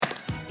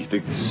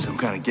Think this is some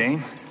kind of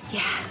game?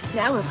 Yeah,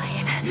 now we're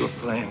playing. You're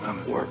playing, I'm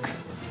at work.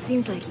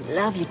 Seems like you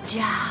love your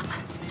job.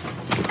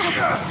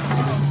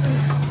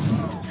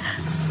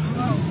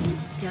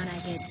 Don't I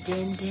get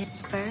dinned in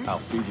first? I'll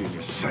feed you in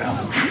your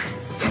cell.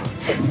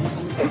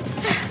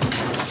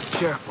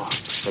 Careful.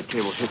 That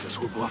cable hits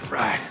us, we're both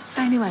right.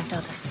 I knew I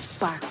felt a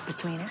spark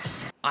between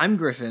us. I'm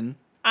Griffin.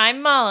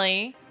 I'm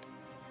Molly.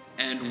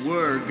 And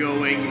we're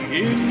going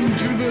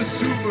into the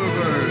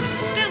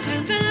Superverse. Dun,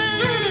 dun, dun.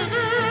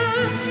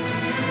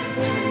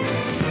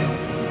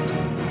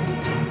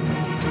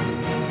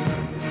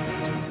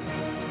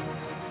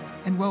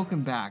 And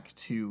welcome back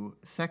to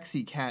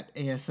Sexy Cat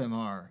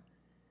ASMR,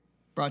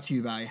 brought to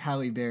you by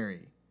Halle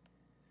Berry.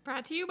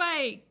 Brought to you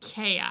by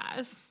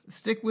Chaos.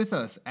 Stick with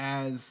us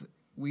as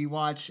we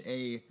watch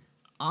a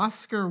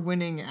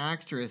Oscar-winning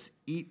actress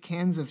eat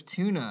cans of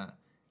tuna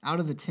out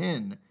of the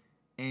tin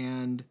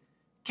and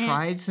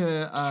try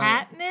to...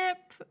 Catnip?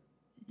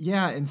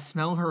 Yeah, and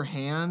smell her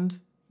hand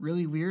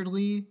really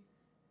weirdly.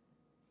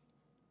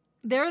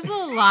 There's a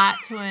lot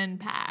to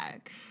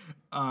unpack.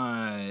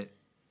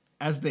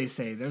 As they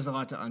say, there's a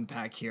lot to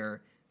unpack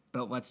here,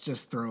 but let's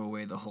just throw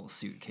away the whole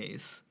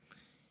suitcase.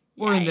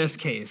 Or in this Yikes.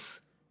 case,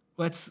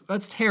 let's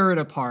tear it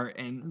apart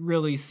and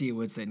really see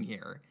what's in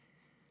here.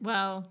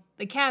 Well,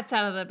 the cat's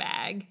out of the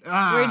bag.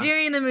 Ah. We're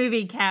doing the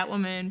movie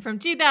Catwoman from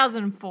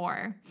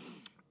 2004.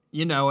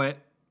 You know it.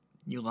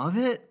 You love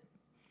it?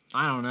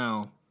 I don't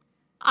know.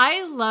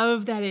 I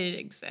love that it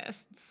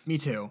exists. Me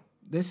too.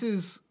 This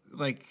is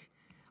like,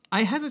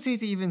 I hesitate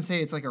to even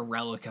say it's like a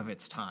relic of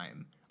its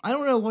time. I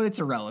don't know what it's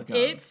a relic of.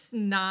 It's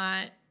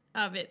not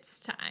of its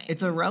time.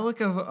 It's a relic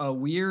of a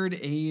weird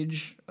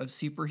age of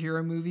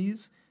superhero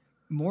movies,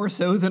 more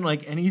so than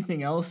like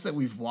anything else that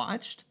we've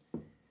watched.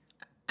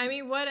 I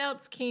mean, what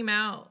else came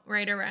out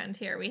right around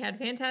here? We had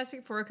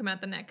Fantastic Four come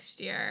out the next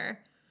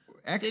year.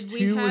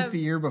 X2 was the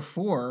year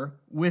before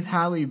with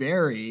Halle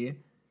Berry.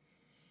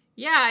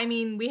 Yeah, I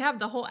mean, we have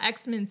the whole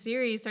X-Men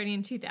series starting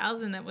in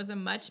 2000 that was a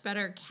much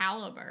better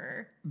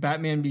caliber.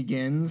 Batman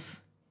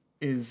Begins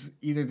is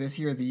either this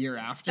year or the year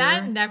after.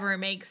 That never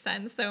makes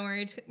sense, though,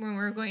 when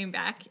we're going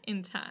back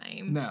in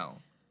time. No.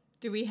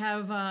 Do we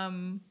have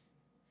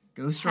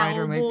Ghost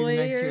Rider might be the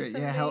next year. Hellboy or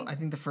Yeah, something? I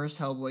think the first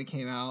Hellboy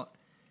came out.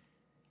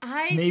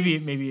 Maybe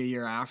Maybe a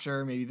year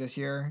after, maybe this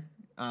year.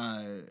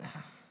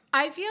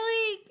 I feel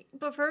like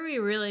before we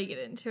really get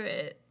into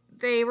it,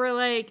 they were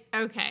like,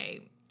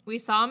 okay, we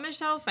saw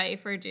Michelle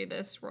Pfeiffer do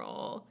this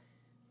role.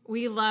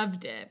 We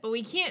loved it, but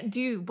we can't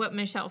do what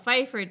Michelle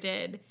Pfeiffer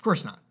did. Of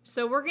course not.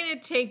 So we're going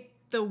to take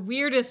the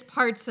weirdest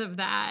parts of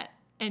that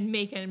and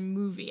make a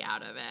movie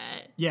out of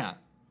it. Yeah.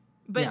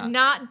 But Yeah.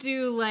 not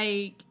do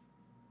like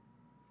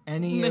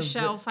Any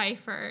Michelle of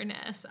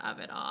Pfeiffer-ness of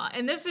it all.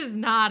 And this is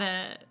not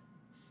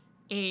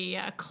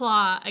a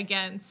claw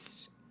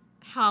against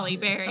Halle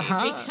Berry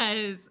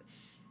because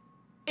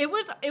it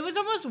was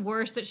almost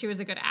worse that she was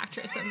a good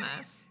actress in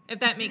this, if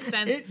that makes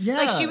sense.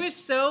 Like she was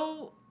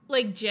so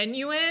like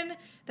genuine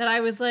that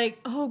I was like,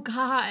 oh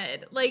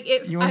God. Like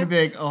you want to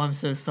be like, oh, I'm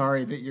so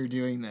sorry that you're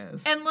doing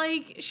this. And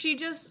like she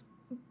just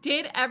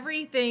did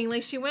everything.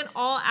 Like she went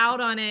all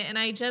out on it, and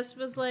I just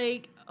was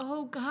like,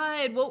 oh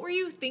God, what were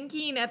you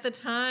thinking at the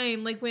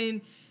time? Like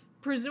when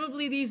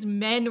presumably these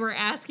men were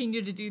asking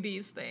you to do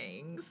these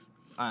things.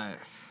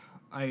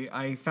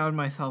 I found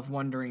myself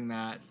wondering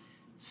that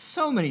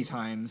so many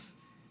times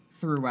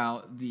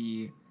throughout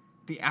the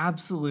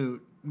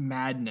absolute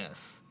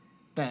madness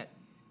that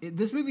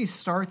this movie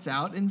starts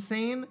out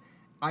insane.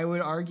 I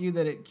would argue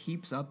that it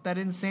keeps up that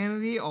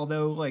insanity,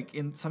 although like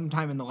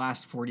sometime in the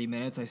last 40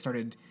 minutes I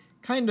started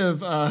kind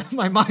of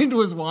my mind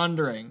was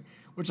wandering,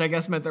 which I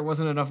guess meant there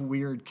wasn't enough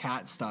weird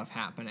cat stuff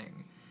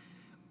happening.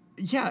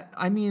 Yeah,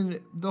 I mean,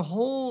 the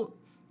whole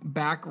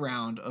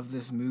background of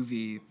this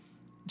movie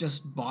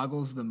just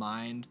boggles the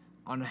mind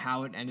on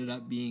how it ended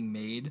up being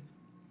made.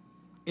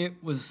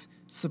 It was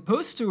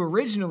supposed to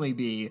originally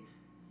be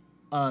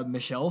a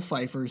Michelle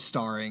Pfeiffer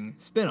starring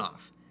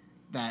spinoff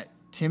that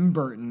Tim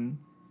Burton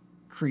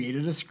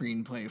created a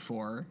screenplay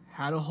for,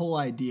 had a whole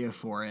idea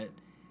for it,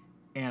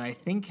 and I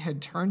think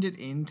had turned it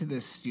into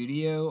the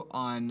studio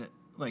on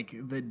like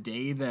the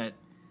day that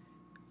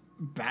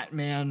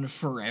Batman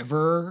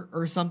Forever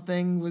or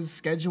something was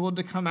scheduled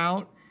to come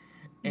out.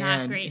 Not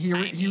And great he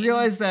timing.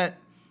 realized that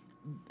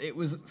it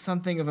was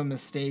something of a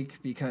mistake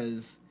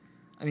because,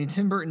 I mean,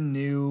 Tim Burton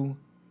knew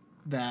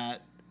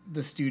that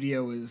the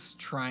studio was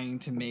trying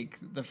to make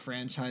the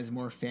franchise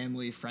more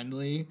family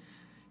friendly,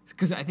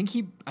 because I think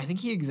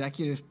he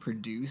executive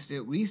produced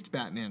at least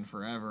Batman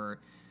Forever,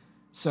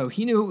 so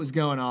he knew what was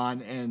going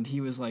on, and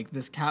he was like,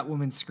 this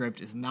Catwoman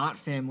script is not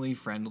family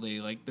friendly.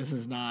 Like, this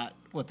is not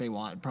what they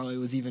want. Probably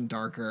was even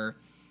darker.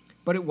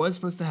 But it was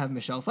supposed to have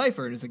Michelle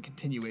Pfeiffer as a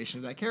continuation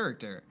of that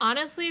character.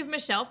 Honestly, if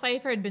Michelle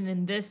Pfeiffer had been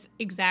in this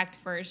exact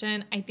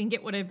version, I think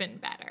it would have been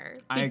better.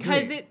 I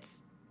because agree.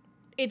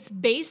 it's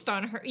based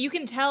on her. You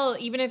can tell,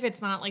 even if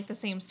it's not like the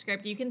same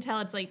script, you can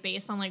tell it's like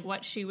based on like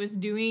what she was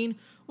doing,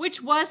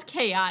 which was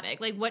chaotic.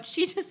 Like what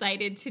she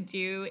decided to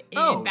do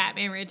in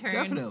Batman Returns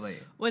definitely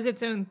was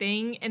its own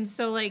thing. And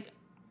so like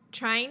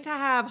trying to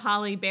have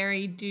Halle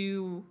Berry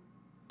do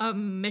a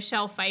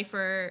Michelle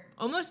Pfeiffer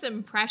almost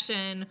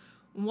impression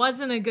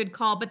wasn't a good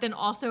call, but then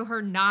also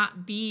her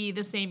not be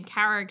the same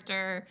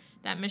character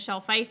that Michelle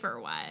Pfeiffer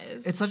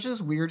was. It's such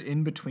this weird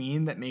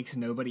in-between that makes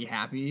nobody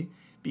happy,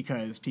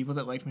 because people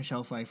that liked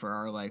Michelle Pfeiffer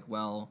are like,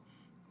 well,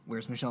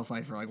 where's Michelle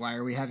Pfeiffer? Like, why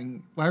are we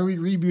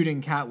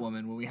rebooting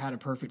Catwoman when we had a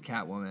perfect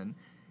Catwoman?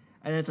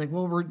 And it's like,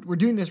 well, we're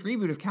doing this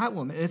reboot of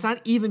Catwoman, and it's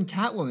not even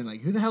Catwoman.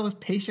 Like, who the hell is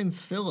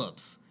Patience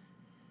Phillips?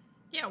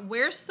 Yeah,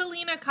 where's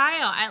Selena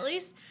Kyle? At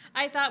least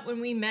I thought when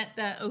we met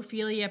the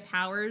Ophelia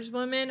Powers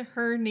woman,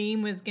 her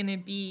name was going to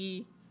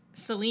be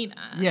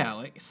Selena. Yeah,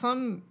 like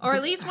Or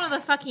at least one of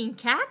the fucking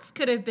cats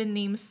could have been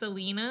named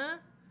Selena.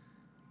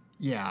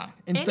 Yeah.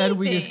 Instead,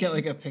 we just get,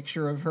 Anything. like, a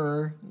picture of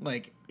her,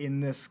 like, in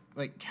this,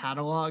 like,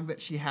 catalog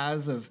that she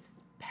has of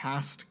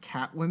past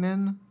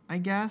Catwomen, I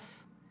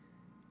guess.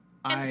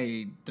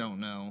 I don't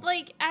know.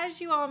 Like,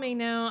 as you all may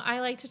know,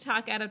 I like to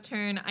talk out of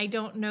turn. I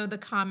don't know the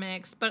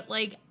comics, but,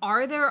 like,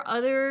 are there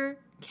other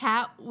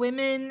cat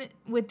women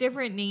with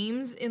different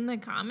names in the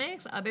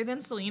comics other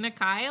than Selena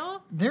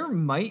Kyle? There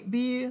might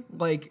be,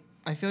 like,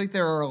 I feel like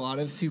there are a lot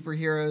of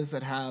superheroes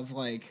that have,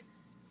 like,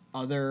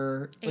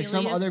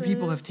 some other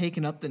people have Aliases.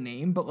 taken up the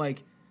name, but,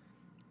 like,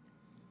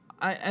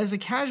 as a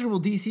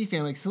casual DC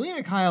fan, like,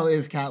 Selena Kyle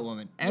is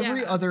Catwoman.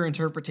 Every Yeah. other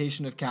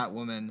interpretation of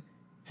Catwoman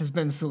has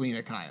been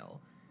Selena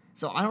Kyle.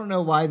 So I don't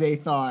know why they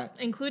thought,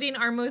 Including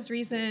our most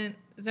recent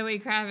Zoe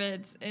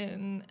Kravitz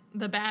in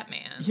The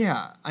Batman.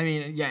 yeah, I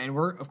mean, yeah, and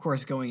we're, of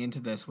course, going into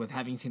this with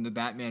having seen the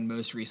Batman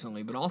most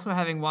recently, but also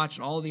having watched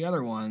all the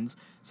other ones,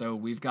 so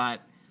we've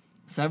got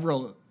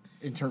several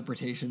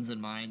interpretations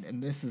in mind,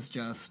 and this is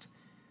just,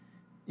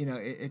 you know,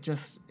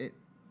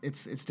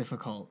 it's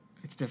difficult.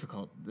 It's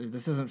difficult.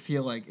 This doesn't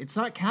feel like, it's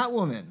not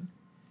Catwoman.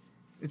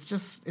 It's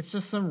just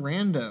some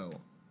rando.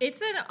 It's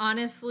an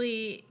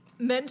honestly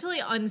mentally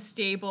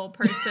unstable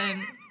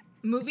person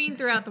moving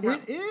throughout the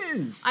world. It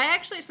is. I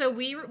actually, so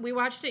we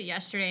watched it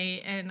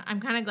yesterday, and I'm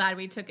kind of glad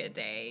we took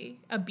a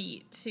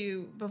beat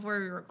before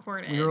we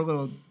recorded. We were a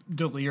little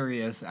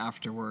delirious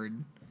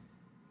afterward.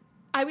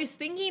 I was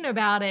thinking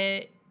about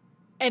it,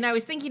 and I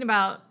was thinking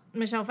about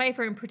Michelle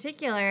Pfeiffer in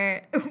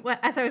particular.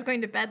 As I was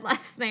going to bed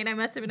last night, I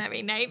must have been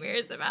having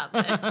nightmares about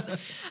this.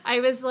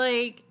 I was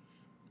like,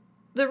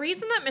 the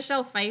reason that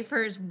Michelle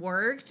Pfeiffer's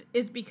worked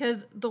is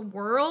because the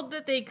world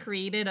that they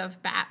created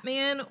of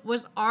Batman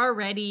was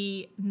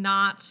already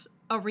not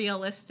a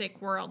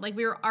realistic world. Like,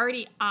 we were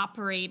already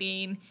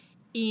operating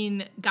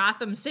in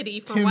Gotham City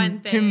for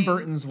one thing. Tim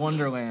Burton's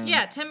Wonderland.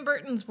 Yeah, Tim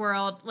Burton's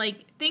world.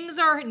 Like, things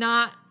are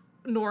not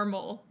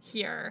normal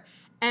here.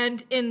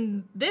 And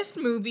in this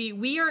movie,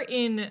 we are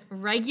in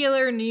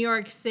regular New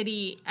York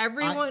City.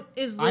 Everyone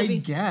is I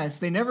living... guess.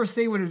 They never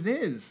say what it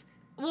is.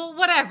 Well,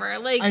 whatever.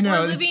 Like, I know,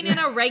 we're this- living in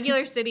a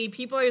regular city.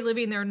 People are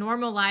living their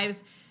normal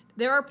lives.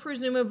 There are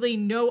presumably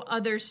no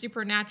other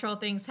supernatural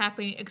things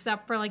happening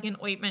except for, like, an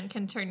ointment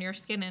can turn your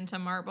skin into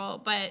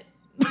marble, but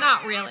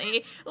not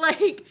really.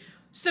 Like,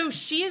 so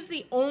she is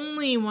the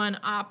only one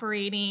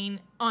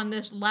operating on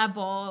this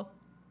level,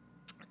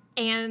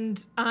 and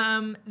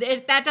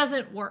that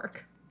doesn't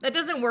work. That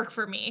doesn't work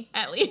for me,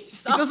 at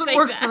least. It doesn't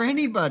work for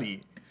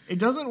anybody. It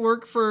doesn't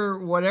work for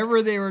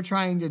whatever they were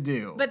trying to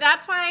do. But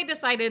that's why I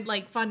decided,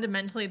 like,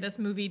 fundamentally this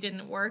movie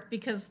didn't work,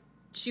 because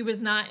she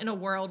was not in a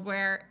world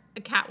where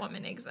a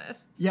Catwoman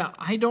exists. Yeah,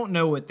 I don't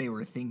know what they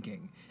were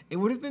thinking. It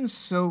would have been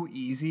so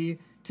easy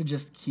to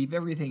just keep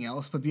everything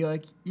else, but be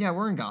like, yeah,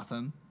 we're in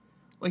Gotham.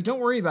 Like, don't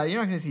worry about it. You're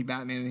not going to see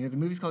Batman in here. The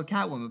movie's called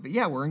Catwoman, but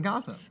yeah, we're in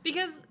Gotham.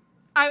 Because,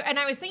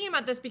 I was thinking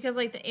about this because,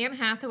 like, the Anne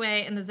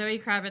Hathaway and the Zoe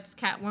Kravitz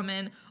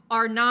Catwoman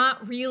are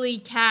not really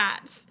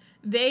cats.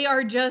 They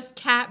are just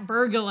cat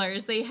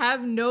burglars. They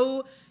have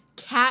no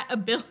cat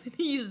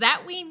abilities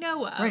that we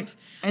know of. Right.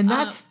 And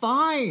that's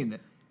fine.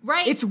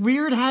 Right. It's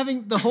weird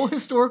having the whole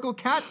historical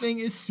cat thing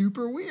is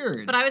super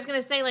weird. But I was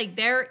going to say, like,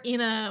 they're in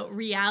a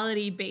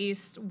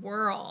reality-based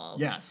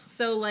world. Yes.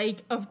 So,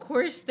 like, of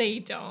course they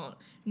don't.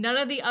 None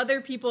of the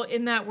other people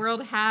in that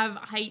world have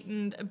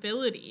heightened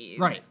abilities.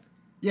 Right.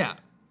 Yeah.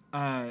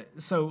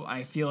 So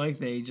I feel like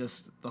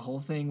the whole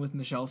thing with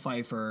Michelle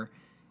Pfeiffer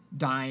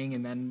dying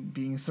and then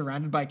being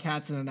surrounded by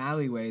cats in an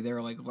alleyway, they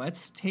were like,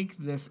 let's take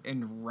this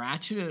and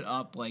ratchet it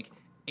up like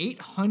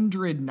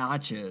 800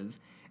 notches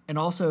and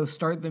also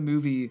start the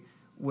movie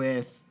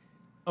with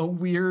a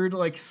weird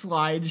like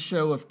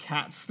slideshow of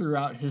cats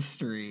throughout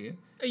history.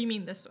 Oh, you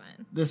mean this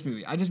one? This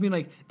movie. I just mean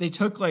like they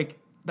took like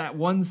that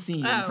one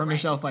scene Oh, from right.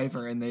 Michelle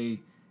Pfeiffer and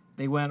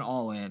they went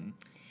all in.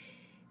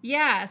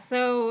 Yeah,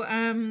 so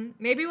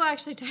maybe we'll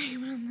actually talk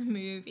about the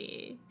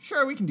movie.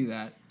 Sure, we can do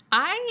that.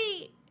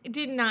 I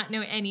did not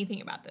know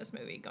anything about this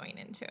movie going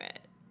into it,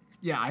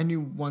 Yeah, I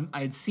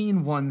had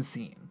seen one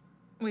scene.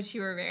 which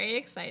you were very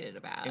excited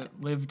about. It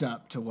lived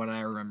up to what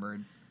I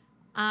remembered.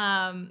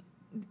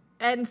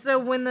 And so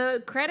when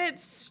the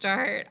credits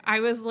start, I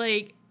was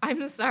like,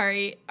 I'm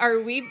sorry,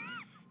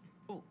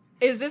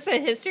 is this a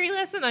history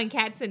lesson on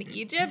cats in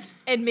Egypt?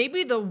 And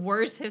maybe the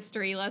worst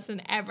history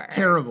lesson ever.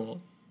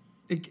 Terrible.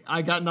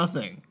 I got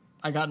nothing.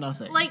 I got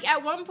nothing. Like,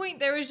 at one point,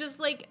 there was just,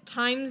 like,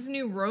 Times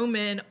New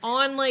Roman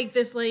on, like,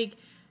 this, like,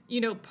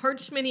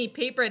 parchment-y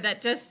paper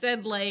that just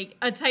said, like,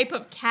 a type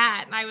of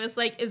cat. And I was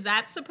like, is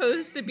that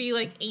supposed to be,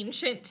 like,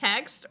 ancient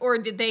text? Or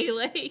did they,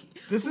 like...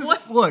 This is,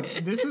 what? look,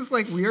 this is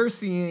like we are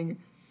seeing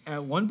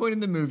at one point in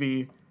the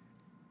movie,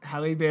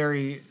 Halle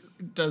Berry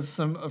does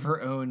some of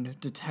her own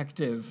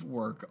detective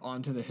work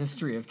onto the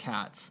history of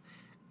cats.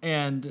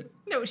 And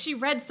No, she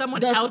read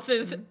someone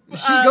else's...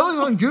 She goes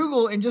on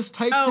Google and just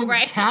types in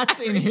right. cats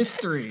in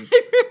history.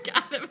 I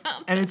forgot about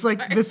that. And it's like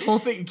part. this whole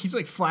thing, it keeps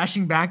like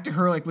flashing back to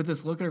her like with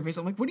this look at her face.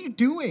 I'm like, what are you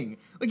doing?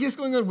 Like you're just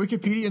going on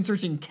Wikipedia and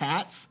searching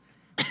cats?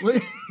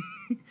 What?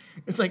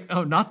 It's like,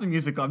 oh, not the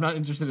musical. I'm not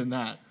interested in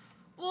that.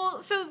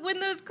 Well, so when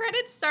those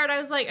credits start, I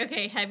was like,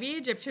 okay, heavy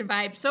Egyptian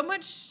vibe. So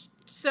much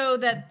so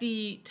that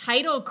the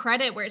title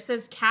credit where it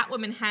says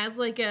Catwoman has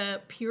like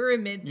a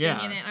pyramid thing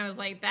in it. And I was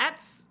like,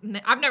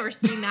 I've never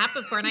seen that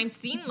before. And I've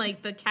seen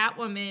like the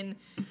Catwoman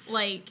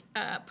like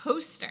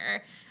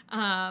poster. So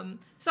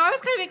I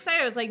was kind of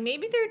excited. I was like,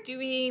 maybe they're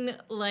doing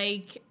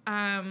like,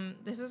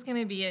 this is going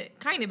to be a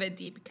kind of a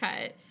deep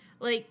cut.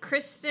 Like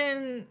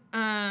Kristen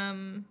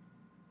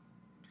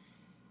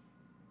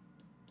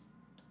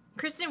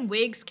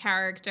Wiig's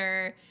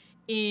character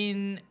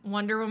in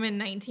Wonder Woman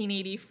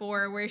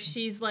 1984, where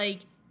she's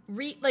like,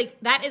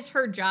 that is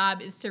her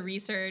job, is to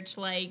research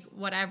like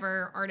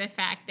whatever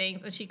artifact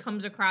things, and she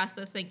comes across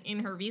this like in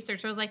her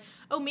research. So I was like,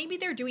 oh, maybe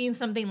they're doing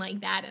something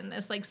like that in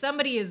this. Like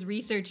somebody is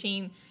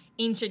researching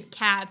ancient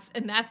cats,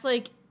 and that's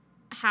like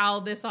how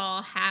this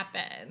all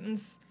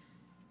happens,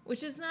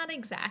 which is not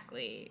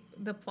exactly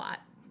the plot.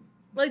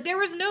 Like there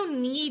was no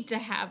need to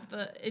have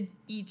the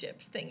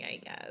Egypt thing, I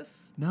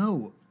guess.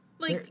 No.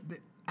 Like,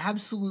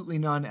 absolutely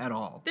none at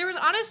all. there was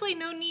honestly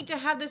no need to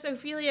have this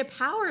Ophelia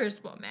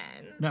Powers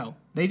woman. No.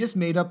 They just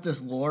made up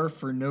this lore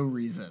for no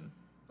reason.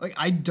 Like,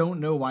 I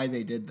don't know why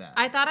they did that.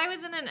 I thought I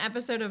was in an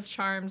episode of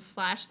Charmed /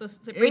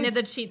 Sabrina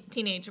the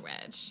Teenage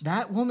Witch.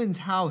 That woman's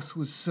house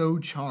was so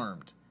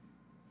charmed.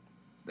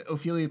 The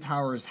Ophelia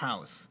Powers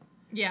house.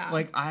 Yeah.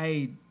 Like,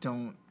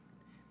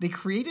 they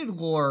created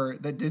lore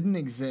that didn't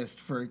exist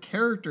for a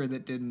character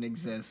that didn't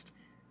exist,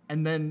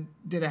 and then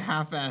did a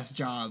half-assed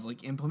job,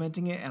 like,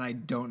 implementing it, and I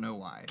don't know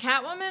why.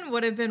 Catwoman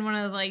would have been one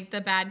of, like,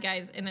 the bad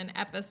guys in an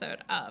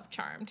episode of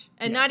Charmed.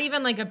 And not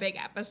even, like, a big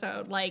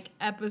episode, like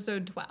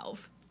episode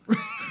 12.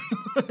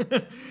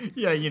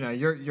 Yeah,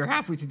 you're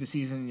halfway through the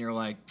season, and you're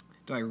like,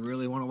 do I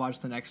really want to watch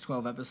the next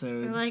 12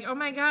 episodes? They're like, oh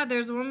my god,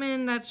 there's a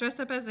woman that's dressed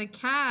up as a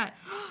cat.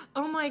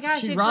 Oh my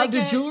gosh, she it's robbed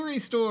like a jewelry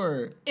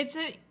store. It's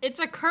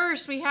a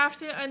curse. We have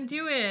to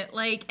undo it.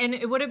 Like, and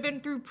it would have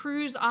been through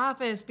Prue's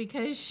office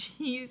because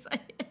she's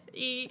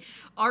a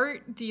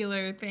art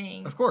dealer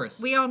thing. Of course.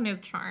 We all know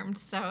Charmed.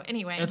 So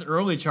anyway, That's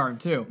early Charm,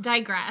 too.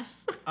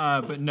 digress.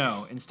 But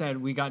no,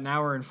 instead we got an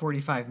hour and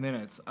 45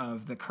 minutes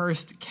of the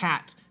cursed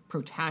cat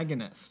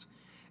protagonist.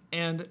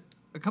 And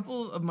a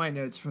couple of my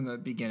notes from the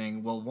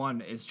beginning, well,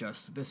 one is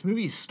just, this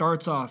movie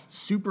starts off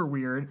super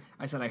weird.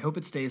 I said, I hope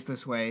it stays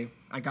this way.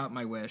 I got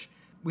my wish.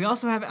 We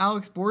also have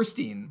Alex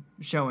Borstein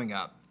showing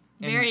up.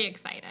 Very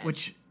excited.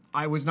 Which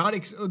I was not,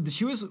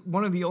 she was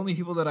one of the only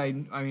people that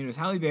it was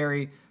Halle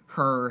Berry,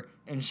 her,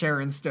 and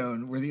Sharon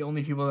Stone were the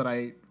only people that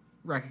I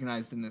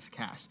recognized in this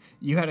cast.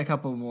 You had a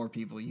couple more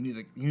people.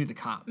 You knew the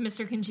cop.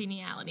 Mr.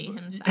 Congeniality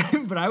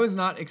himself. But I was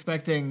not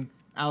expecting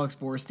Alex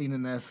Borstein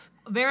in this.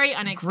 Very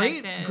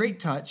unexpected. Great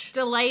touch.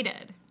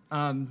 Delighted.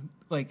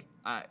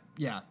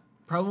 Yeah,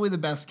 probably the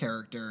best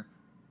character.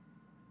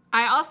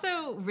 I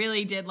also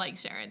really did like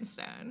Sharon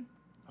Stone.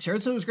 Sharon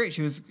Stone was great.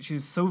 She was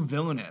so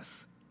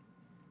villainous.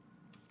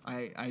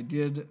 I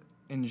did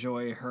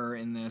enjoy her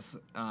in this.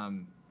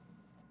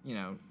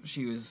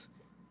 She was.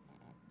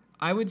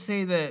 I would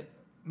say that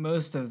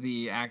most of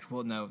the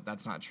no,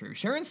 that's not true.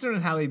 Sharon Stone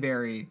and Halle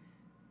Berry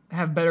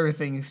have better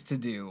things to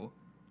do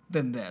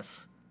than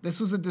this. This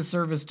was a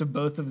disservice to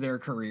both of their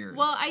careers.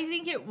 Well, I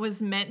think it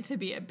was meant to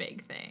be a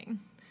big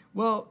thing.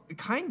 Well,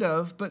 kind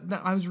of, but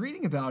I was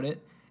reading about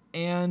it,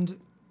 and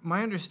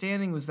my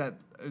understanding was that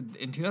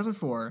in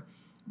 2004,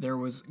 there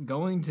was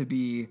going to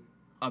be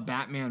a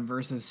Batman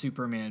versus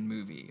Superman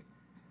movie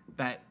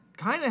that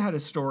kind of had a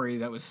story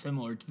that was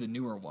similar to the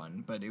newer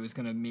one, but it was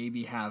going to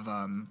maybe have,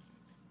 I'm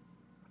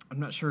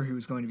not sure who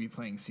was going to be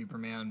playing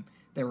Superman.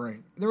 They were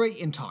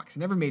in talks.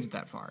 It never made it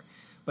that far.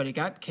 But it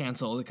got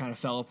canceled. It kind of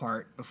fell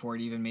apart before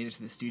it even made it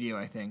to the studio,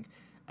 I think.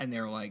 And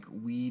they were like,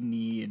 we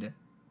need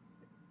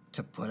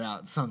to put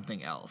out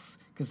something else.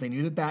 Because they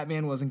knew that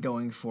Batman wasn't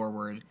going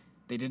forward.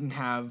 They didn't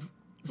have...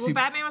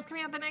 Batman was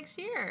coming out the next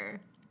year.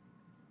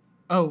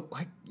 Oh,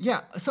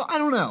 yeah. So I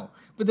don't know.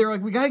 But they were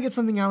like, we got to get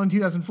something out in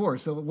 2004.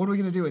 So what are we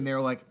going to do? And they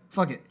were like,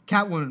 fuck it.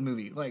 Catwoman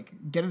movie. Like,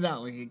 get it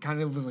out. Like, it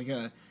kind of was like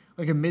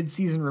a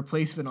mid-season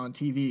replacement on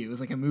TV. It was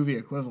like a movie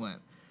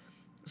equivalent.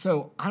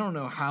 So I don't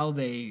know how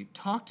they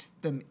talked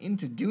them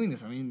into doing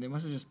this. I mean, they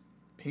must have just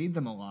paid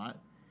them a lot.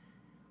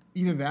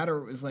 Either that or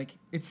it was like,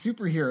 it's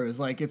superheroes.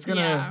 Like, it's going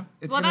to do well.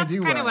 Well, that's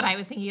kind of what I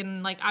was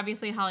thinking. Like,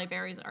 obviously, Halle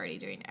Berry's already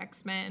doing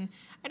X-Men.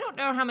 I don't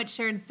know how much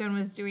Sharon Stone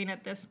was doing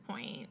at this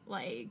point.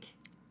 Like...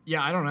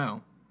 Yeah, I don't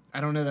know.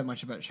 I don't know that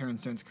much about Sharon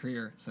Stone's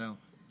career, so.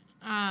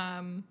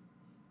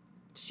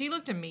 She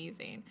looked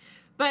amazing.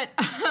 But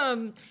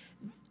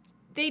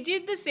they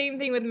did the same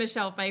thing with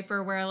Michelle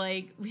Pfeiffer where,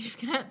 like, we've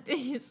got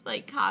these,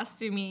 like,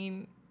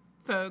 costuming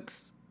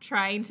folks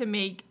trying to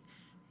make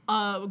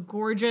a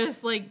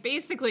gorgeous, like,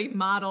 basically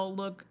model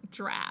look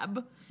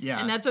drab. Yeah.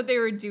 And that's what they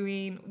were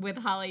doing with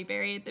Halle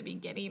Berry at the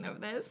beginning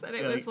of this. And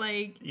it was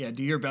like... Yeah,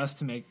 do your best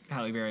to make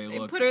Halle Berry They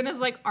look... put her in this,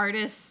 like,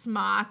 artist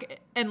smock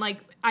and, like,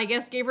 I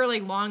guess gave her,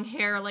 like, long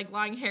hair. Like,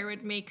 long hair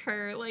would make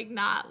her, like,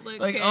 not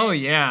look Like, good. oh,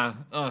 yeah.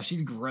 Oh,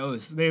 she's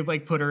gross. They,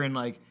 like, put her in,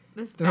 like...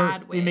 This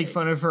bad They make wig.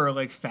 fun of her,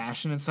 like,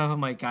 fashion and stuff. I'm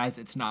like, guys,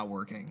 it's not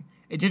working.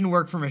 It didn't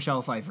work for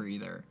Michelle Pfeiffer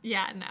either.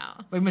 Yeah,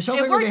 no. Like, Michelle It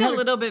Pfeiffer... worked they had a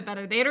little bit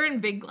better. They had her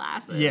in big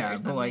glasses or Yeah,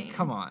 something. but, like,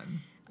 come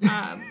on.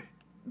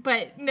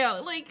 But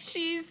no, like,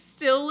 she's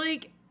still,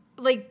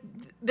 like,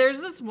 there's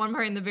this one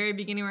part in the very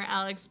beginning where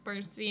Alex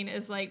Bernstein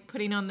is, like,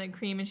 putting on the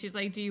cream and she's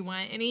like, do you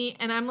want any?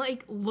 And I'm,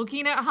 like,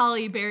 looking at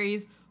Halle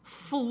Berry's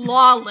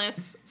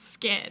flawless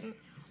skin.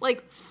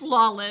 Like,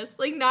 flawless.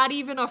 Like, not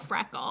even a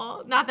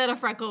freckle. Not that a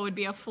freckle would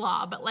be a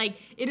flaw, but, like,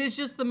 it is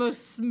just the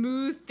most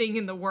smooth thing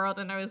in the world.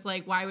 And I was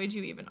like, why would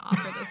you even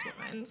offer this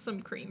woman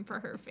some cream for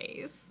her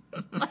face?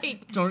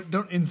 Like,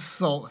 Don't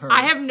insult her.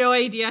 I have no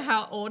idea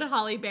how old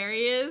Halle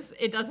Berry is.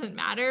 It doesn't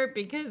matter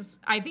because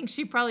I think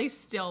she probably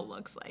still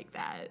looks like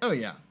that. Oh,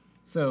 yeah.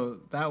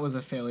 So that was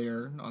a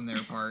failure on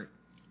their part.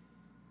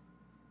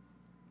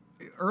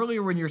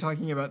 Earlier when you were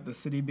talking about the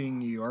city being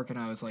New York, and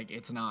I was like,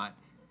 it's not.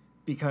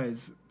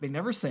 Because they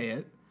never say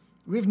it.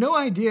 We have no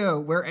idea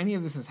where any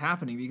of this is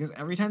happening because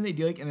every time they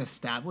do like an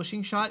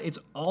establishing shot, it's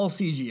all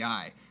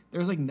CGI.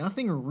 There's like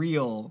nothing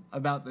real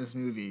about this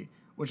movie,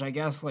 which I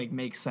guess like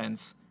makes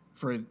sense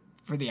for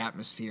the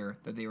atmosphere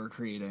that they were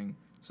creating.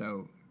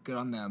 So good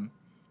on them.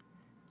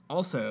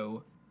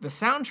 Also, the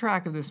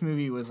soundtrack of this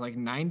movie was like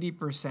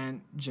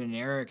 90%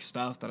 generic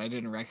stuff that I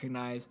didn't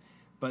recognize,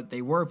 but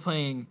they were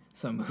playing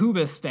some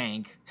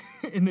Hoobastank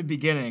in the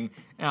beginning,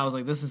 and I was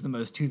like, this is the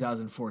most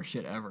 2004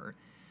 shit ever.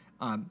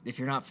 If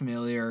you're not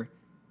familiar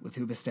with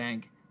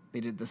Hoobastank, they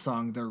did the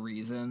song The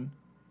Reason,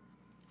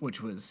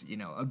 which was, you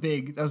know,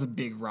 that was a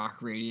big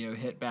rock radio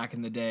hit back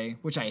in the day,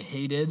 which I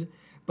hated,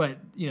 but,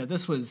 you know,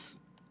 that's a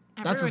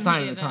Everyone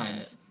sign of the hated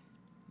times.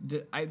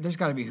 There's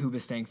got to be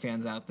Hoobastank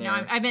fans out there. No,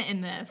 I meant in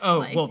this. Oh,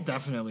 like, well,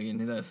 definitely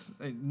into this.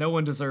 No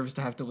one deserves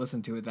to have to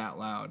listen to it that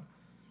loud.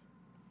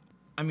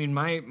 I mean,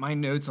 my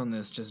notes on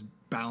this just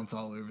bounce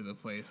all over the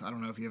place. I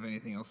don't know if you have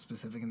anything else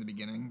specific in the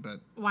beginning, but...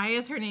 Why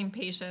is her name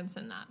Patience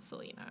and not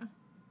Selena?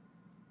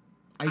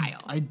 Kyle.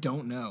 I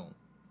don't know.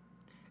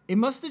 It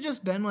must have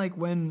just been like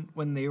when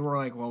they were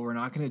like, well, we're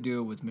not going to do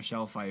it with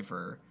Michelle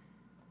Pfeiffer.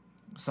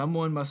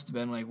 Someone must have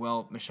been like,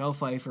 well, Michelle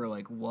Pfeiffer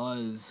like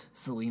was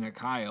Selena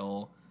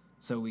Kyle,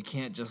 so we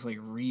can't just like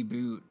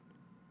reboot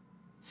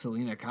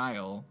Selena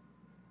Kyle.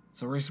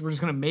 So we're just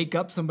going to make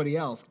up somebody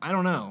else. I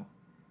don't know.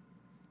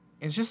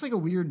 It's just like a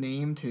weird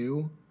name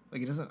too.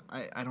 Like it doesn't,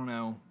 I don't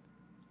know.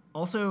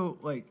 Also,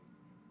 like,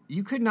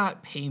 you could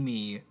not pay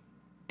me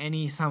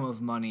any sum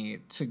of money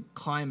to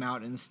climb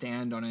out and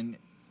stand on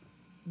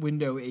a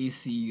window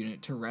AC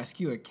unit to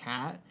rescue a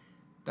cat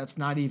that's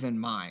not even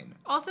mine.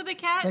 Also, the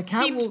cat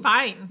seemed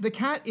fine. The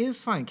cat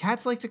is fine.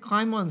 Cats like to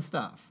climb on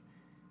stuff.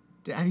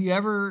 Have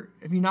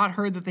you not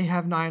heard that they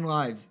have 9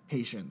 lives,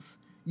 Patience?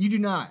 You do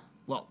not.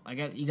 Well,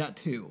 you got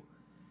 2.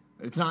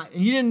 It's not,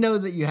 and you didn't know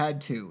that you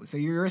had 2, so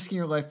you're risking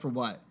your life for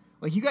what?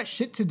 Like, you got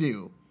shit to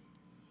do.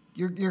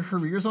 Your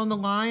career's on the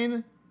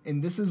line,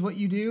 and this is what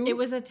you do? It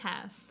was a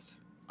test.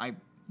 And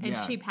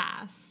Yeah. she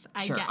passed,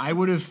 I Sure, guess. I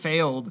would have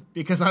failed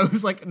because I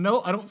was like,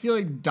 no, I don't feel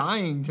like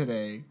dying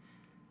today.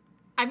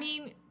 I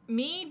mean,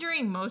 me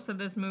during most of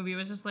this movie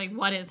was just like,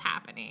 what is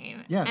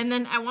happening? Yes. And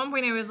then at one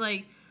point I was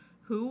like,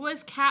 who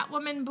was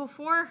Catwoman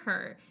before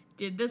her?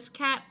 Did this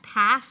cat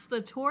pass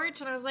the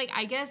torch? And I was like,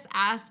 I guess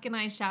ask and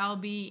I shall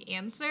be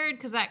answered,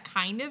 because that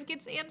kind of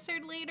gets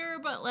answered later,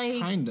 but like...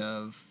 Kind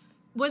of.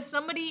 Was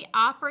somebody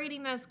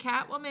operating as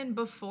Catwoman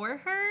before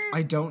her?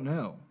 I don't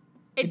know.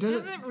 It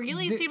doesn't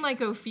really seem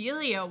like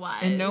Ophelia was.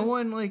 And no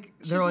one, like...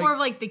 She's they're like, more of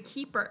like the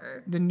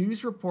keeper. the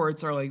news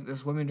reports are like,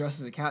 this woman dressed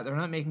as a cat. They're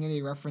not making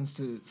any reference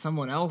to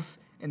someone else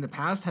in the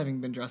past having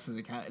been dressed as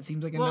a cat. It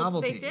seems like a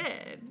novelty. They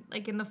did.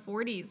 Like in the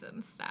 40s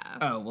and stuff.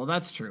 Oh, well,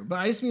 that's true. But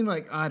I just mean,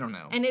 like, I don't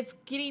know. And it's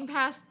getting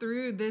passed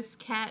through this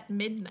cat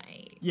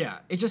midnight. Yeah,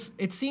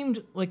 it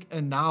seemed like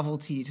a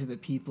novelty to the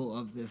people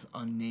of this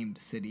unnamed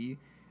city,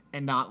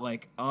 and not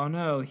like, oh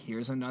no,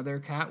 here's another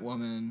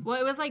Catwoman. Well,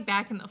 it was like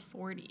back in the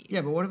 40s.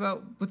 Yeah,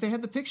 but they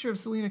had the picture of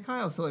Selena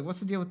Kyle, so like,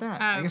 what's the deal with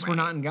that? I guess we're right.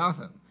 not in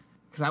Gotham.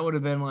 Because that would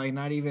have been like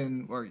not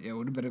even, or it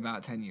would have been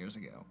about 10 years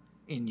ago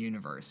in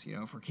universe, you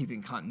know, if we're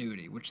keeping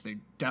continuity, which they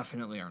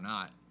definitely are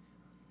not.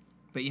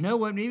 But you know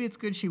what? Maybe it's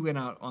good she went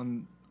out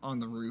on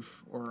the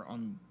roof or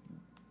on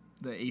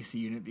the AC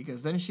unit,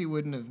 because then she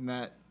wouldn't have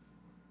met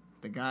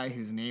the guy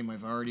whose name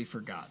I've already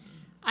forgotten.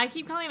 I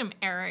keep calling him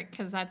Eric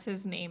because that's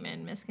his name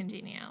in Miss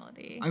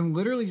Congeniality. I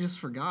literally just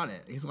forgot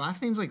it. His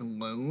last name's like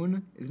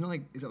Lone. Isn't it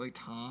like, is it like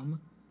Tom?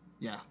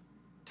 Yeah.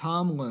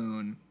 Tom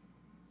Lone.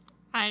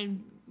 I've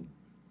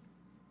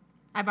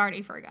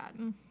already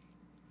forgotten.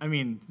 I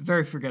mean,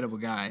 very forgettable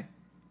guy,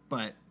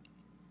 but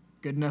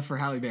good enough for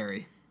Halle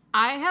Berry.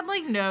 I had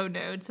like no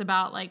notes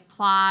about like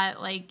plot.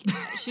 Like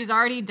she's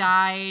already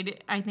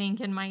died, I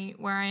think, in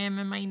where I am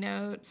in my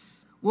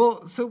notes.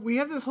 Well, so we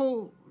have this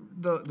whole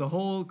the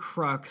whole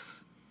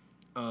crux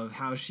of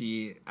how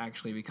she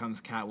actually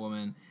becomes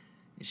Catwoman.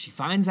 She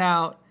finds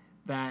out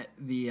that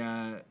the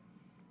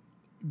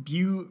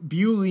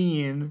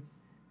Bulene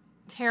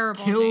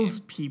Terrible. kills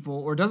name. people,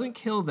 or doesn't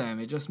kill them.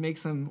 It just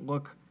makes them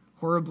look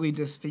horribly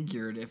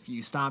disfigured if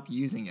you stop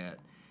using it.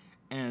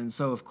 And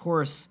so, of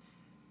course,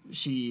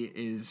 she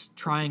is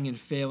trying and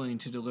failing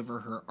to deliver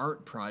her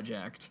art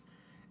project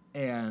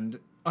and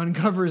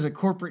uncovers a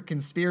corporate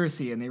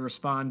conspiracy, and they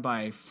respond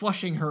by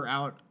flushing her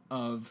out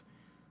of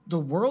the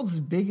world's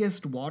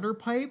biggest water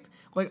pipe.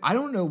 Like, I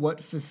don't know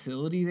what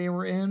facility they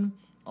were in.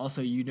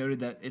 Also, you noted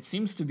that it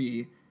seems to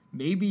be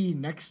maybe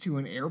next to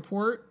an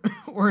airport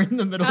or in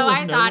the middle of nowhere.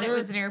 I thought it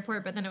was an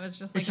airport, but then it was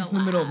just like it's just in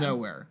the middle of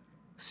nowhere.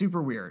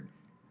 Super weird.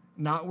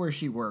 Not where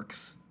she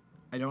works.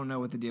 I don't know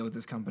what the deal with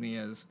this company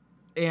is.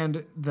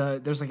 And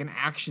there's like an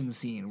action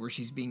scene where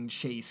she's being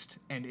chased,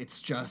 and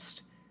it's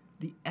just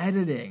the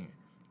editing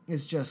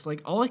is just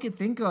like, all I could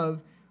think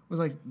of was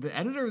like the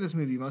editor of this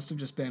movie must have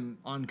just been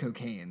on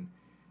cocaine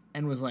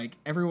and was like,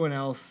 everyone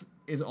else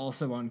is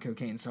also on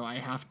cocaine, so I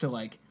have to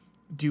like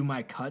do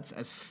my cuts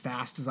as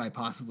fast as I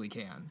possibly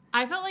can.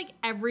 I felt like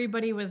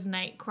everybody was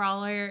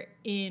Nightcrawler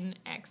in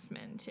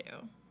X-Men too.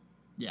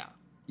 Yeah.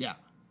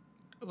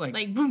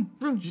 Like boom,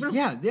 boom, just, boom.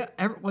 yeah.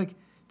 Like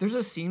there's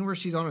a scene where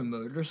she's on a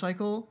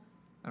motorcycle.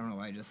 I don't know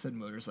why I just said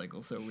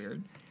motorcycle, so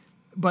weird.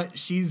 But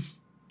she's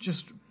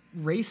just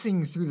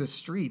racing through the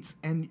streets,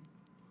 and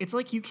it's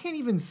like you can't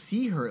even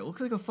see her. It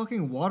looks like a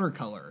fucking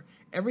watercolor.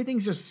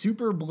 Everything's just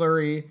super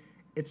blurry.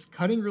 It's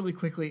cutting really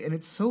quickly, and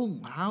it's so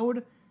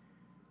loud.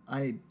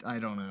 I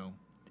don't know.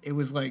 It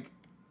was like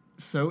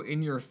so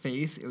in your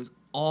face. It was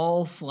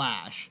all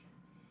flash.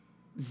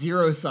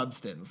 Zero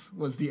substance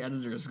was the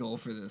editor's goal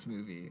for this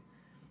movie.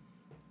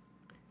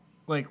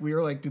 Like, we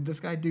were like, did this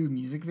guy do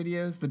music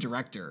videos? The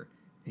director.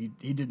 He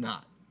did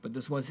not. But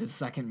this was his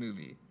second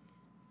movie.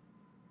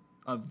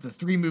 Of the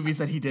 3 movies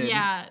that he did.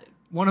 Yeah.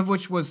 One of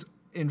which was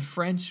in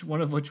French, one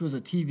of which was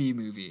a TV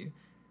movie.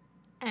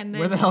 And then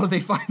Where the hell did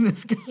they find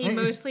this guy? he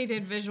mostly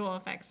did visual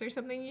effects or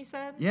something, you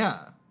said?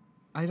 Yeah.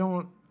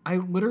 I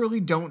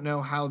literally don't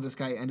know how this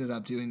guy ended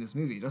up doing this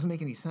movie. It doesn't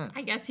make any sense.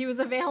 I guess he was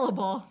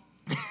available.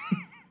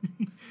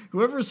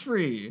 Whoever's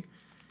free.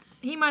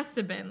 He must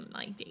have been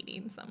like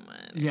dating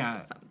someone Yeah.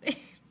 or something.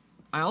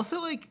 I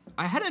also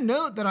I had a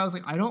note that I was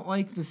like, I don't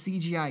like the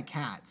CGI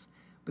cats.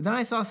 But then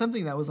I saw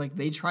something that was like,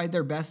 they tried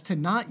their best to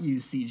not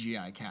use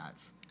CGI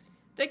cats.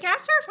 The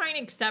cats are fine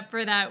except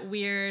for that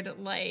weird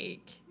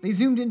like They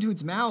zoomed into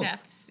its mouth.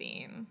 death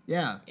scene.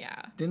 Yeah.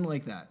 Yeah. Didn't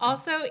like that.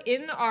 Also,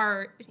 in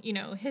our,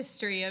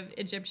 history of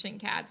Egyptian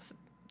cats,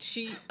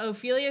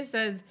 Ophelia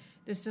says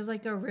this is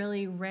like a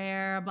really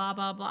rare blah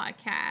blah blah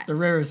cat. The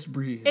rarest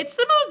breed. It's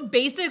the most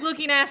basic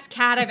looking ass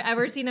cat I've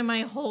ever seen in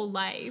my whole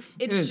life.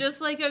 It's is.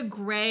 just like a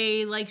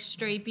gray, like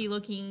stripey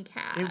looking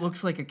cat. It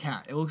looks like a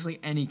cat. It looks like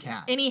any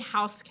cat. Any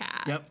house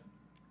cat. Yep.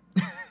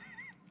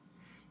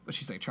 But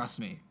she's like, trust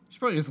me.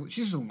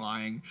 She's just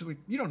lying. She's like,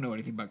 you don't know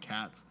anything about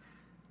cats.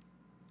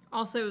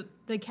 Also,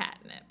 the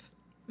catnip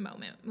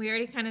moment. We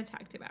already kind of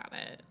talked about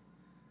it.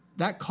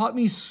 That caught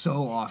me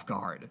so off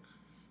guard.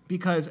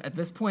 Because at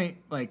this point,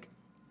 like,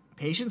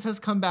 Patience has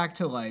come back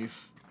to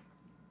life,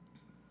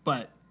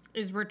 but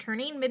Is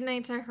returning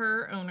Midnight to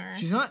her owner.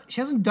 she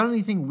hasn't done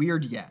anything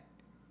weird yet.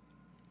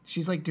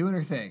 She's like doing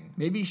her thing.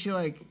 Maybe she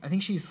I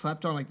think she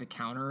slept on like the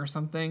counter or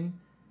something.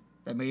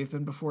 That may have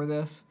been before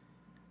this.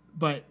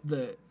 But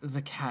the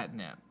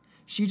catnip.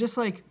 She just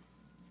like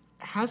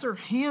has her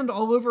hand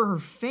all over her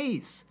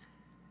face.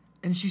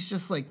 And she's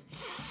just like,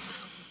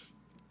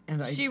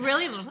 She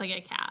really looks like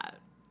a cat.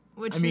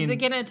 Which I mean, is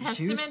again a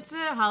testament to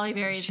Halle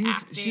Berry's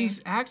acting.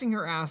 She's acting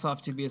her ass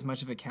off to be as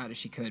much of a cat as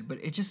she could, but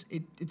it's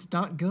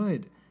not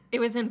good. It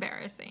was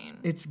embarrassing.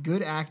 It's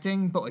good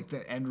acting, but like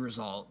the end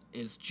result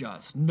is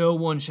just no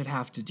one should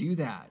have to do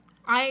that.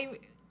 I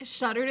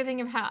shudder to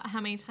think of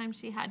how many times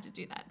she had to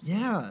do that scene.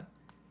 Yeah.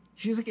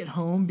 She's like at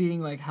home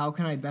being like, how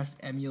can I best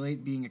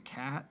emulate being a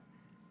cat?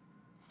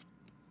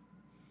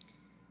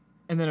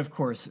 And then of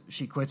course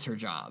she quits her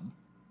job.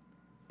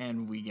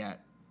 And we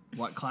get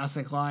what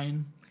classic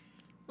line?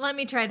 Let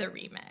me try the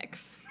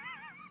remix.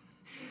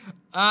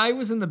 I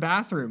was in the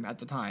bathroom at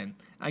the time.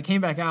 I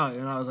came back out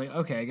and I was like,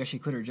 okay, I guess she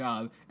quit her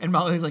job. And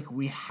Molly was like,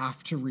 we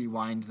have to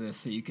rewind this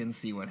so you can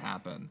see what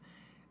happened.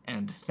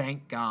 And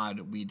thank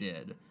God we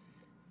did.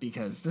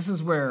 Because this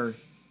is where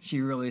she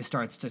really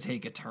starts to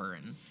take a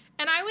turn.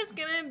 And I was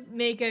going to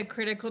make a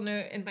critical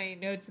note in my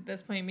notes at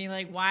this point and be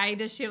like, why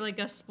does she have like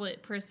a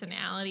split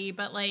personality?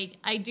 But like,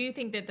 I do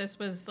think that this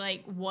was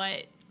like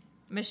what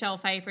Michelle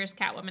Pfeiffer's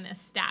Catwoman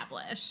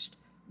established.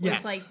 Was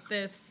Yes. like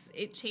this,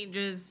 it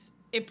changes,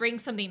 it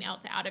brings something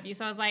else out of you.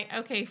 So I was like,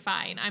 okay,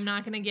 fine. I'm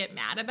not going to get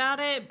mad about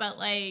it, but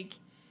like,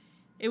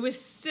 it was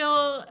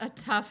still a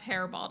tough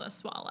hairball to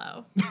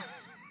swallow.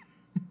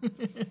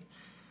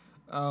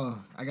 Oh,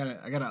 I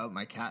gotta up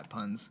my cat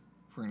puns.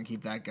 If we're gonna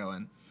keep that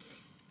going.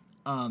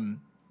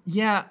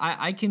 Yeah,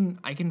 I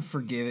can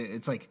forgive it.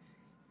 It's like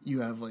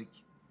you have like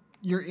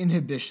your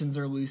inhibitions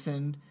are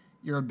loosened.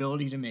 Your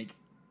ability to make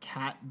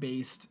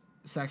cat-based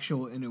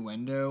sexual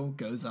innuendo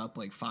goes up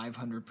like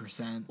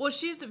 500%. Well,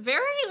 she's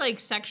very like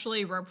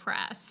sexually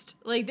repressed.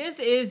 Like this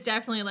is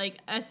definitely like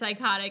a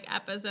psychotic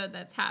episode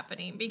that's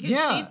happening because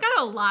she's got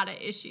a lot of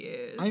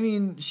issues. I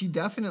mean, she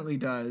definitely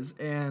does,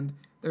 and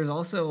there's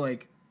also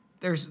like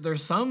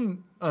there's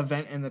some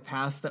event in the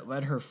past that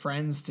led her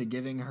friends to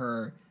giving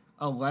her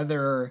a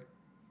leather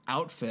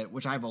outfit,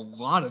 which I have a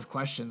lot of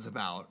questions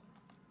about.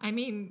 I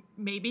mean,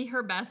 maybe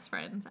her best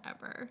friends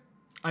ever.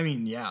 I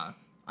mean, yeah.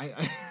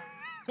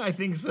 I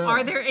think so.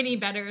 Are there any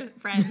better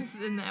friends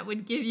than that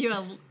would give you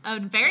a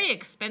very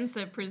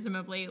expensive,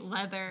 presumably,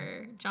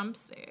 leather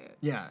jumpsuit?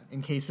 Yeah,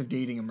 in case of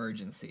dating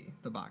emergency,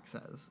 the box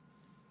says.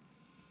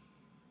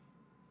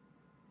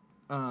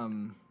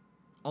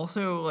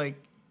 Also,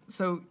 like,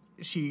 so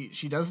she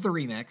does the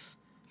remix,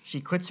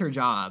 she quits her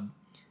job,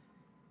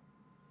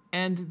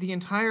 and the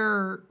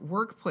entire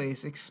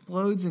workplace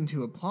explodes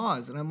into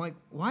applause. And I'm like,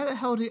 why the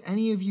hell do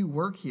any of you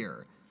work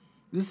here?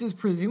 This is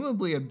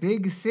presumably a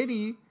big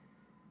city.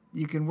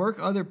 You can work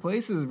other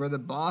places where the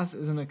boss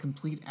isn't a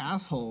complete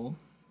asshole.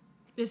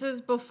 This is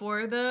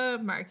before the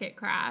market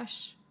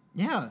crash.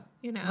 Yeah.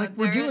 You know, like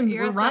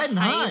we're riding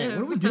high. What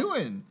are we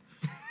doing?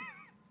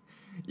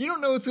 You don't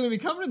know what's going to be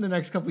coming in the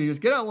next couple of years.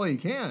 Get out while you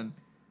can.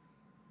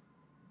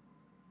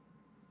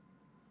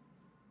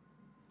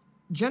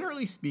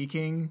 Generally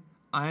speaking,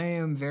 I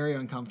am very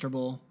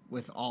uncomfortable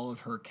with all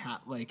of her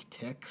cat-like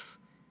tics.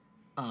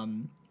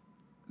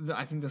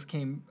 I think this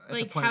came at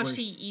like the point how where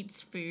she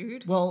eats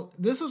food. Well,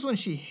 this was when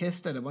she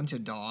hissed at a bunch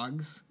of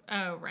dogs.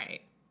 Oh,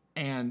 right.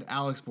 And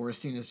Alex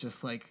Borstein is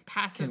just like,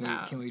 passes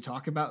out. Can we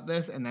talk about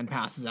this? And then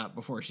passes out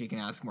before she can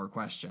ask more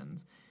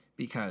questions.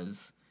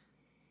 Because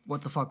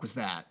what the fuck was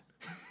that?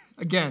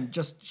 Again,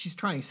 just she's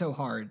trying so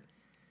hard.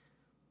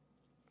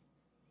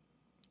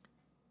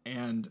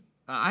 And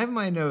I have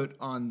my note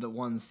on the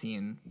one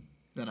scene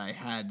that I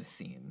had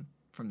seen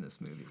from this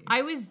movie.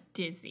 I was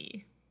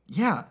dizzy.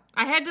 Yeah.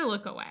 I had to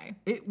look away.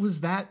 It was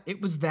that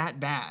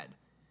bad.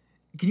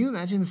 Can you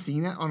imagine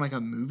seeing that on like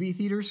a movie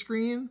theater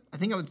screen? I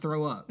think I would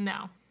throw up.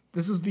 No.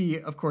 This was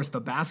of course,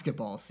 the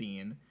basketball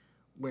scene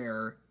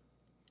where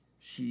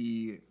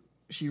she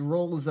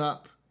rolls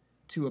up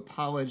to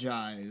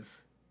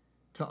apologize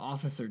to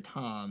Officer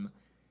Tom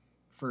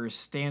for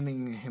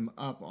standing him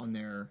up on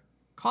their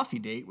coffee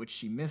date, which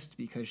she missed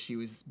because she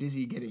was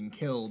busy getting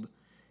killed,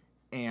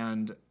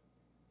 and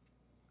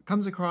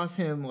comes across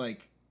him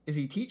like, is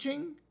he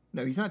teaching?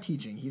 No, he's not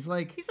teaching. He's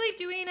like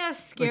doing a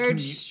scared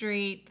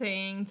straight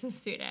thing to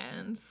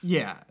students.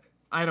 Yeah.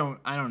 I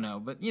don't know,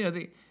 but you know,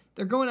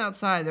 they're going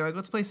outside. They're like,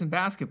 let's play some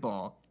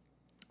basketball.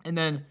 And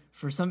then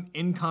for some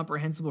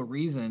incomprehensible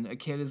reason, a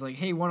kid is like,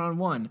 hey,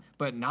 1-on-1,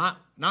 but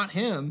not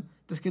him.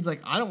 This kid's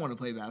like, I don't want to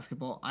play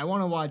basketball. I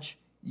want to watch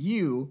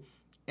you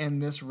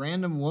and this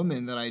random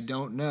woman that I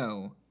don't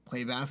know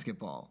play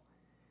basketball.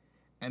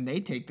 And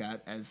they take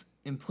that as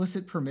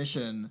implicit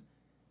permission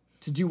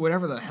to do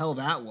whatever the hell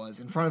that was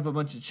in front of a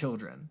bunch of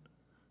children.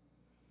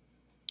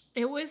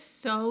 It was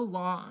so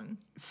long.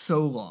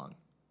 So long.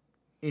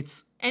 And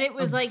it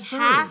was absurd. like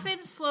half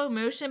in slow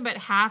motion, but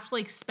half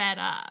like sped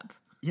up.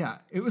 Yeah,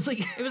 it was like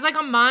it was like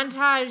a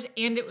montage,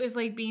 and it was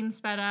like being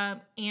sped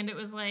up, and it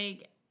was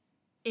like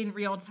in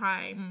real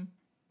time.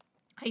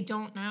 I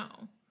don't know.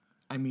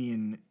 I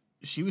mean,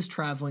 she was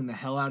traveling the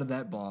hell out of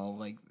that ball.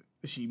 Like,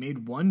 she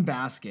made one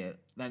basket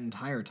that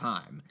entire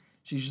time.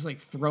 She's just like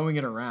throwing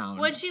it around.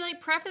 When she like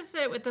prefaced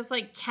it with this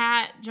like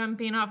cat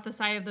jumping off the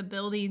side of the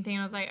building thing,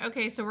 I was like,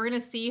 okay, so we're gonna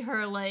see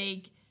her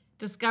like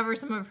discover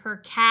some of her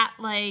cat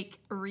like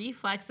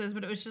reflexes,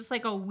 but it was just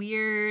like a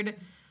weird,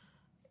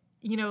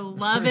 you know,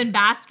 love and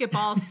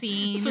basketball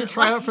scene. So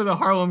try out for the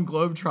Harlem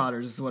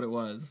Globetrotters is what it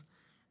was.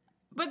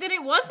 But then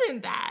it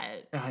wasn't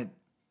that.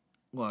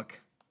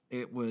 Look,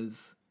 it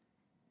was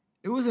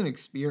an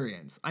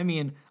experience. I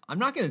mean, I'm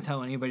not going to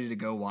tell anybody to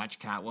go watch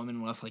Catwoman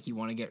unless like you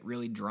want to get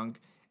really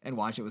drunk and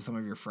watch it with some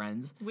of your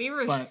friends. We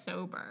were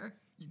sober.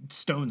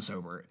 Stone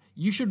sober.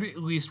 You should at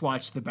least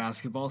watch the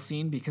basketball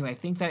scene because I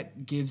think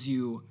that gives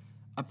you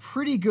a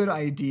pretty good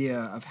idea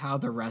of how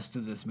the rest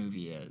of this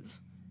movie is.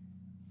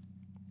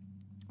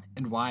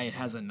 And why it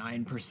has a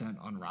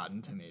 9% on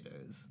Rotten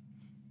Tomatoes.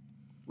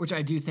 Which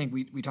I do think,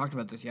 we talked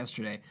about this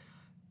yesterday.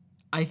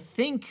 I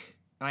think,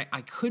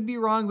 I could be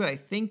wrong, but I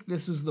think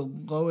this was the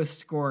lowest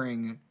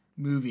scoring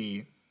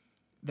movie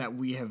that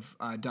we have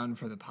done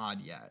for the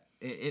pod yet.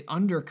 It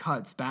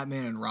undercuts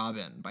Batman and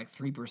Robin by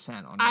 3%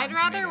 on Rotten I'd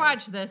rather Tomatoes.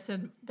 watch this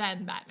than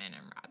Batman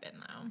and Robin,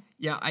 though.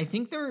 Yeah, I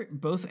think they're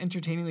both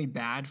entertainingly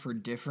bad for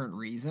different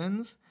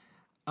reasons.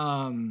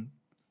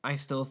 I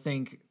still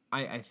think,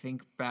 I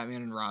think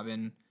Batman and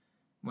Robin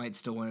might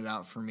still win it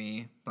out for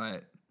me,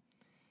 but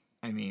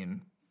I mean,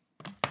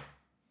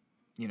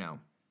 you know,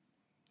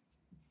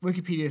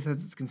 Wikipedia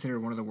says it's considered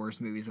one of the worst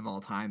movies of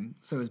all time.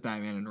 So is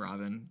Batman and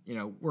Robin. You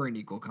know, we're in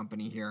equal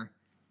company here.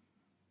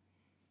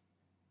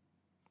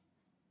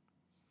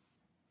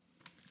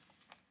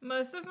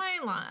 Most of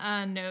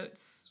my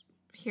notes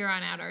here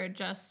on out are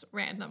just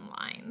random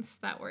lines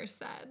that were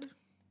said.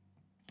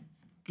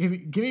 Give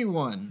me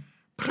one.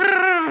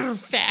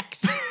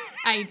 Perfect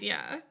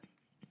idea.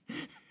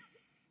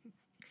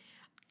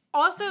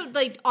 Also,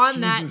 like,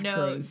 on that Jesus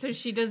note, Christ. so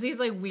she does these,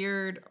 like,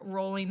 weird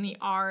rolling the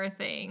R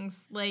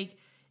things. Like,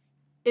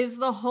 is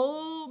the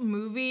whole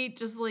movie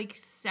just, like,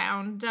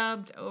 sound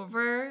dubbed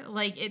over?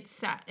 Like, it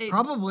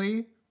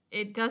Probably.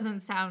 It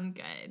doesn't sound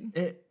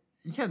good.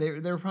 Yeah,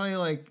 they're probably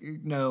like,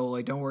 no,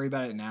 like, don't worry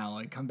about it now.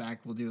 Like, come back,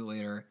 we'll do it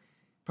later.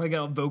 Probably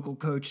got a vocal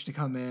coach to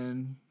come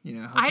in, you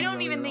know. help I you don't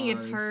roll even your think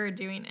it's Rs. her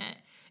doing it.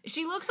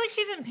 She looks like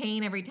she's in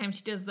pain every time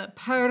she does the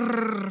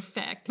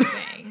perfect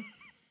thing.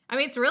 I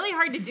mean, it's really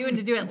hard to do and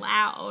to do it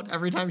loud.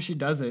 Every time she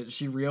does it,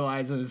 she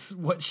realizes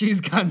what she's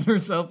gotten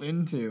herself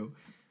into.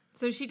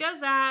 So she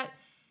does that,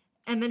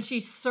 and then she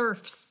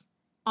surfs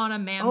on a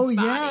man's Oh,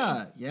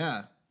 body.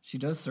 yeah. She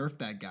does surf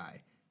that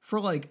guy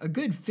for like a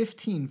good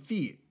 15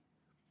 feet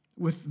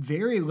with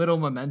very little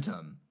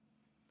momentum.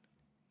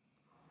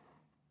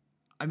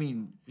 I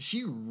mean,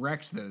 she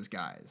wrecked those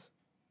guys.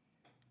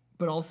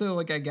 But also,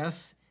 like, I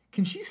guess,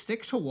 can she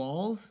stick to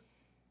walls?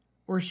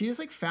 Or is she just,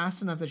 like,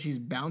 fast enough that she's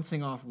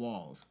bouncing off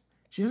walls?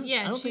 She doesn't,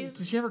 Yeah, I don't think,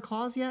 does she have her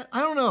claws yet?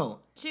 I don't know.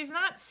 She's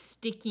not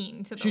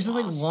sticking to the She's just,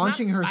 wall. like, She's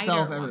launching not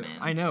herself. Spider-Woman.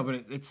 I know,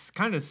 but it's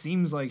kind of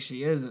seems like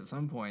she is at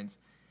some points.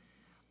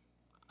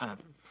 I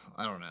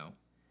don't know.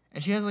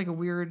 And she has, like, a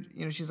weird,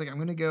 you know, she's like, I'm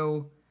going to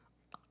go.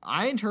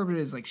 I interpret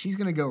it as, like, she's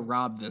going to go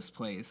rob this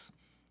place.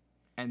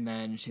 And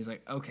then she's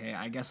like, okay,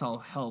 I guess I'll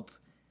help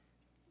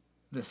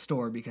the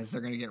store because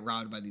they're going to get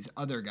robbed by these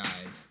other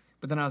guys.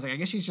 But then I was like, I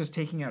guess she's just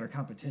taking out her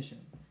competition.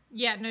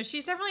 Yeah, no,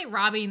 she's definitely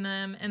robbing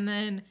them, and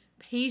then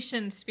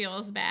Patience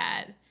feels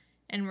bad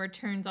and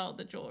returns all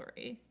the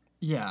jewelry.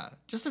 Yeah,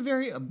 just a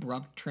very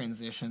abrupt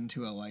transition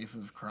to a life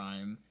of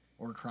crime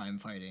or crime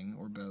fighting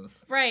or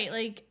both. Right,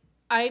 like,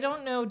 I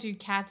don't know, do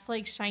cats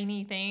like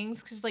shiny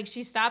things? Because, like,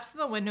 she stops in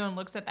the window and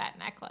looks at that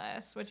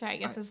necklace, which I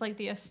guess is, like,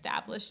 the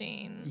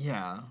establishing.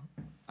 Yeah,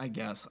 I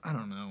guess. I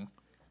don't know.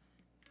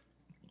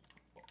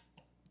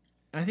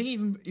 And I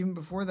think even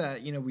before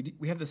that, you know,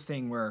 we have this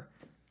thing where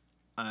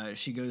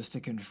she goes to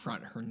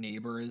confront her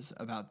neighbors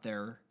about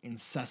their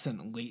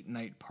incessant late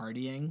night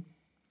partying.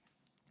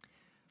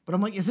 But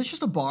I'm like, is this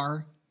just a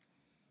bar?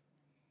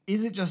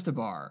 Is it just a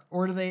bar?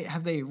 Or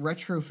have they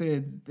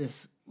retrofitted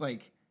this,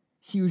 like,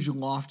 huge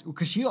loft?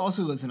 Because she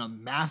also lives in a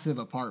massive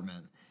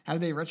apartment. Have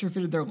they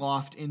retrofitted their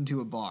loft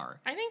into a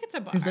bar? I think it's a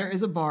bar. Because there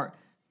is a bar.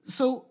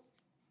 So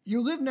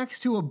you live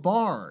next to a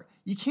bar.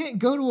 You can't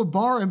go to a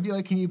bar and be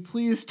like, can you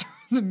please turn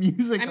the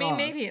music off? I mean,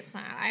 maybe it's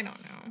not. I don't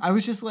know. I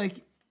was just like,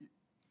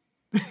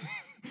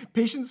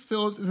 Patience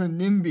Phillips is a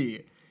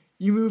NIMBY.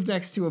 You move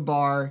next to a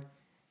bar.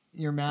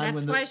 You're mad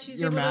That's why she's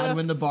you're able mad to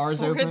when the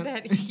bar's afford open.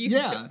 that huge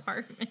Yeah.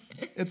 apartment.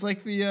 It's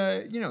like the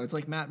it's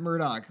like Matt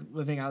Murdock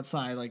living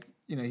outside, like,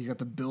 you know, he's got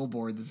the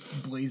billboard that's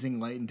blazing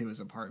light into his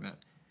apartment.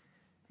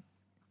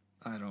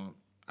 I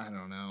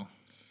don't know.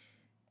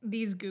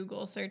 These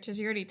Google searches,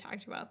 you already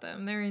talked about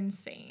them. They're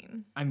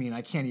insane. I mean,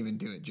 I can't even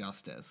do it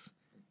justice.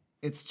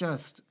 It's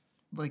just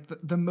like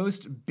the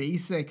most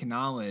basic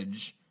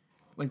knowledge.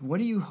 Like, what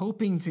are you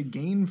hoping to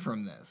gain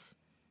from this?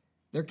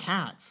 They're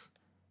cats.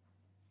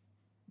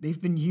 They've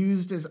been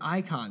used as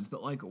icons,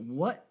 but like,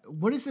 what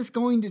is this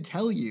going to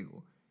tell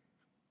you?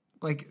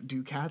 Like,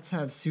 do cats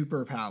have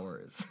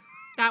superpowers?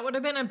 That would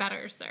have been a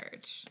better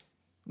search.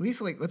 At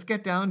least, like, let's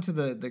get down to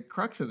the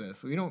crux of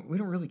this. We don't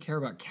really care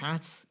about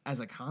cats as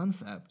a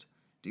concept,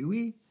 do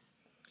we?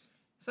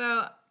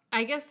 So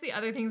I guess the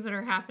other things that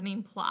are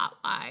happening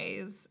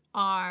plot-wise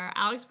are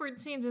Alex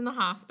Bernstein's in the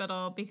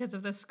hospital because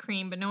of this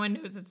cream, but no one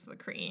knows it's the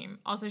cream.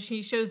 Also,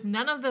 she shows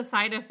none of the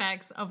side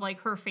effects of, like,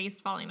 her face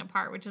falling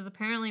apart, which is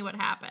apparently what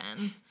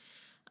happens.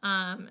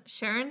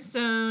 Sharon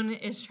Stone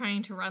is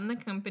trying to run the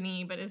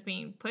company, but is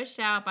being pushed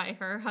out by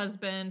her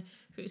husband,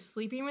 who's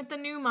sleeping with the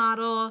new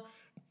model.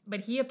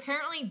 But he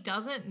apparently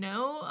doesn't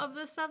know of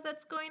the stuff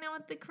that's going on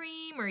with the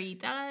cream, or he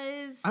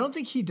does. I don't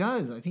think he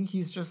does. I think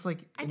he's just like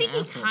I an think he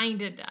asshole.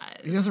 kind of does.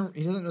 He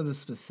doesn't know the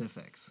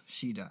specifics.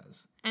 She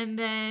does. And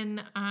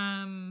then,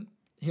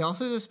 He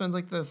also just spends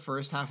like the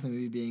first half of the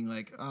movie being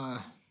like,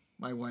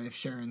 my wife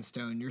Sharon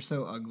Stone, you're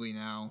so ugly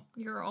now.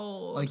 you're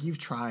old. Like, you've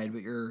tried,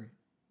 but you're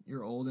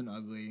old and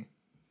ugly,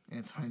 and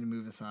it's time to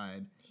move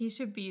aside. He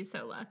should be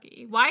so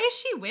lucky. Why is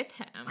she with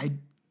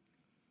him?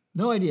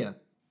 No idea.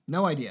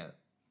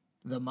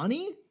 The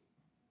money?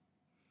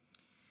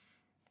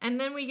 And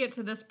then we get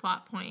to this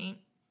plot point.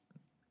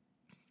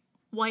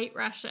 White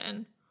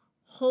Russian,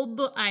 hold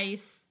the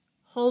ice,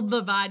 hold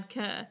the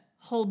vodka,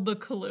 hold the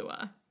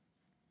Kahlua.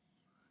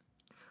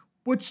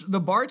 Which the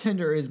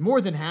bartender is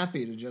more than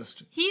happy to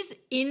just... He's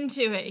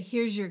into it.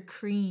 Here's your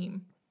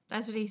cream.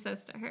 That's what he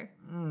says to her.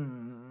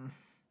 And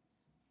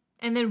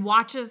then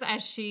watches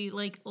as she,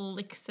 like,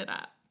 licks it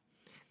up.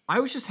 I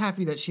was just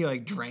happy that she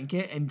like drank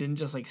it and didn't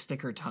just like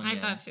stick her tongue I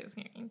in. thought she was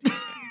going to.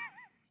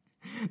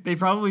 They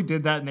probably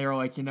did that and they were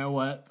like, you know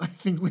what? I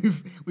think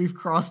we've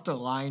crossed a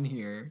line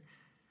here.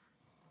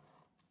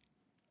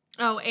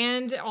 Oh,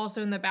 and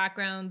also in the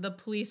background, the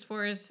police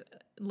force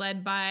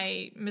led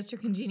by Mr.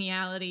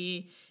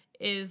 Congeniality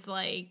is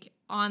like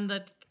on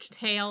the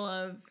tail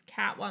of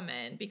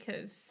Catwoman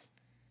because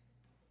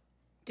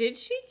did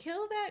she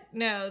kill that?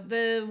 No,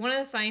 one of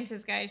the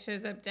scientist guys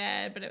shows up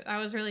dead, but that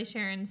was really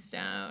Sharon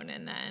Stone,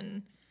 and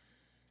then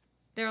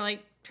they're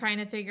like trying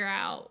to figure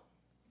out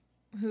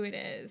who it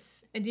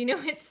is. And do you know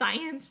what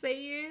science they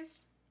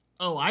use?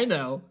 Oh, I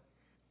know.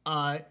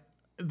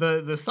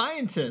 The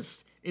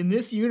scientists in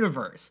this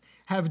universe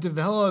have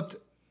developed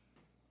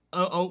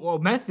a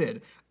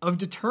method of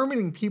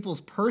determining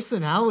people's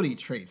personality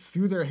traits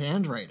through their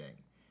handwriting.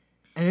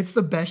 And it's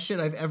the best shit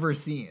I've ever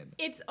seen.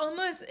 It's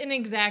almost an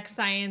exact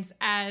science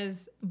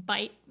as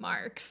bite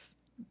marks,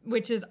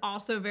 which is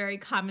also very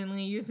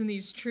commonly used in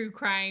these true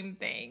crime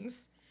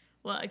things.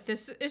 Look,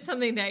 this is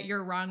something that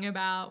you're wrong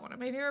about. One of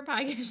my favorite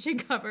podcasts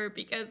should cover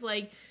because,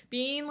 like,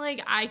 being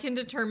like, I can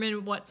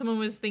determine what someone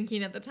was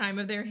thinking at the time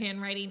of their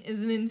handwriting is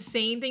an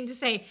insane thing to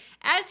say.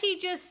 As he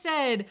just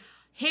said,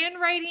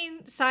 handwriting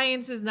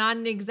science is not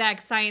an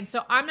exact science,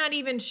 so I'm not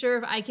even sure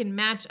if I can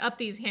match up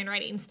these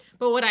handwritings.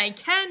 But what I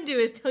can do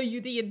is tell you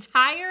the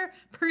entire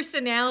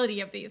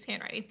personality of these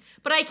handwritings.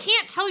 But I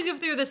can't tell you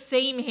if they're the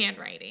same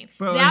handwriting.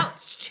 But,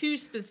 that's too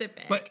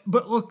specific.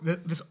 But look,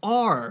 this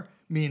R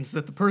means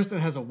that the person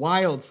has a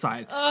wild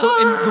side.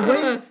 And the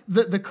way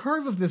the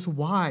curve of this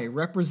Y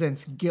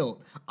represents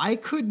guilt. I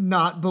could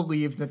not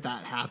believe that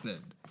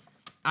happened.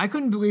 I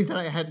couldn't believe that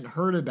I hadn't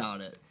heard about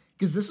it.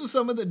 Because this was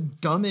some of the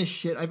dumbest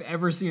shit I've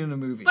ever seen in a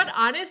movie. But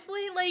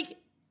honestly, like,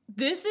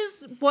 this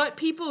is what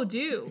people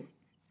do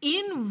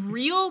in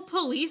real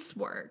police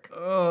work.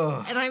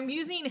 Ugh. And I'm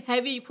using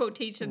heavy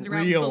quotations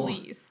around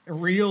police.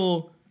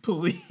 Real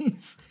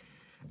police.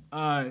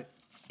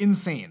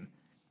 Insane.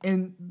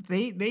 And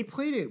they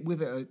played it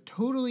with a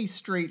totally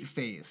straight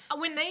face.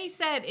 When they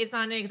said it's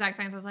not an exact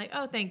science, I was like,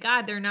 oh, thank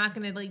God they're not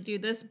going to, like, do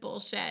this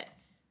bullshit.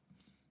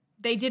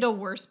 They did a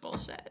worse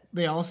bullshit.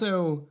 They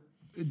also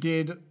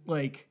did,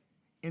 like,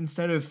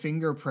 instead of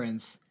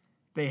fingerprints,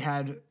 they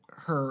had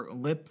her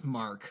lip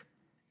mark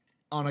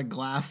on a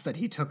glass that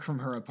he took from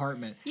her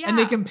apartment. Yeah. And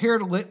they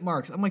compared lip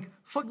marks. I'm like,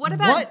 fuck, what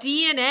about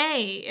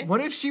DNA?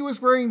 What if she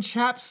was wearing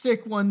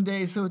chapstick one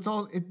day, so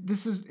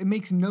it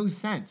makes no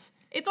sense.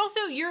 It's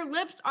also, your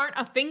lips aren't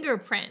a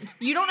fingerprint.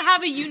 You don't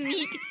have a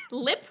unique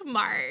lip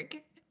mark.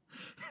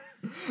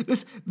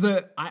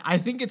 I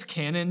think it's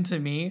canon to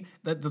me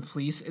that the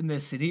police in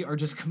this city are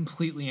just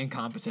completely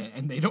incompetent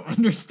and they don't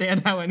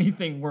understand how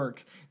anything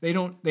works. They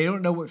don't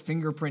know what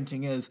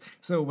fingerprinting is.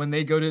 So when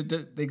they go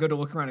to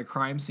look around a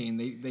crime scene,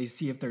 they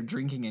see if they're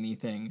drinking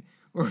anything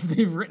or if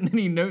they've written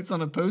any notes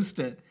on a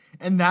Post-it,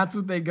 and that's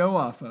what they go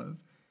off of.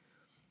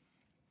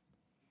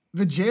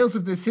 The jails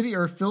of this city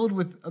are filled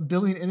with a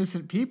billion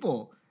innocent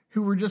people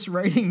who were just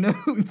writing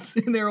notes,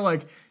 and they were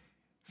like,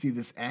 see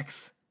this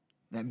X?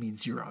 That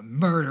means you're a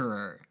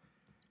murderer.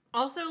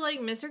 Also, like,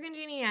 Mr.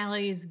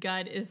 Congeniality's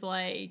gut is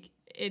like,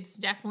 it's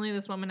definitely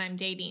this woman I'm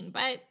dating.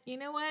 But you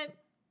know what?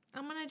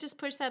 I'm going to just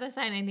push that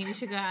aside. I think we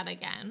should go out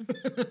again.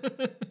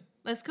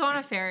 Let's go on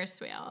a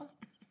Ferris wheel.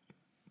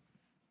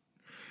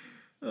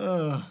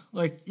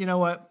 Like, you know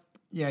what?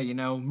 Yeah,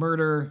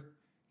 murder,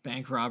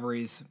 bank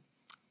robberies.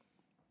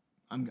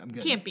 I'm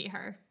good. Can't be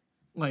her.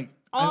 Like,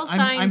 all I'm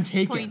signs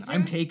taken. point to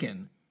I'm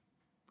taken.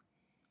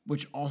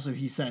 Which also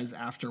he says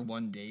after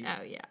one date.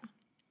 Oh, yeah.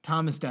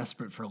 Tom is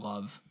desperate for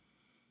love.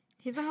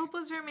 He's a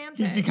hopeless romantic.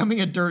 He's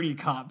becoming a dirty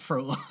cop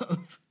for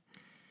love.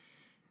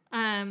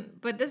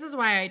 But this is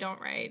why I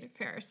don't ride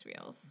Ferris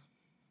wheels.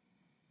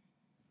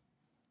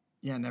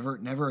 Yeah,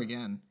 never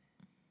again.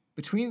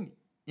 Between,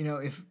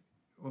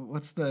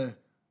 what's the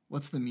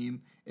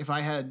meme? If I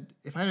had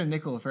a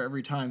nickel for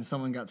every time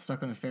someone got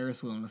stuck on a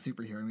Ferris wheel in a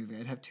superhero movie,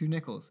 I'd have 2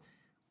 nickels,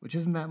 which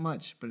isn't that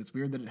much, but it's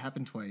weird that it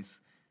happened twice.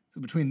 So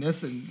between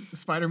this and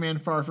Spider-Man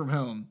Far From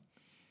Home,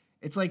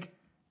 it's like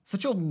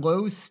such a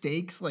low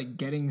stakes, like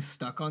getting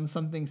stuck on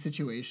something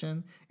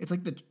situation. It's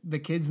like the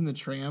kids in the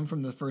tram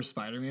from the first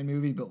Spider-Man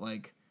movie, but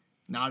like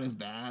not as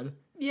bad.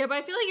 Yeah, but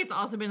I feel like it's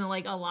also been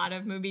like a lot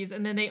of movies,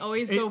 and then they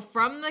always go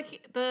from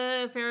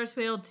the Ferris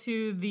wheel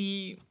to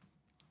the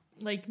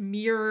like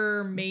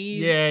mirror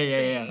maze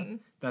thing. Yeah.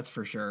 That's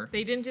for sure.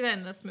 They didn't do that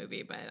in this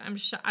movie, but I'm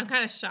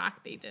kind of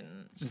shocked they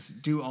didn't.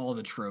 Just do all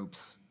the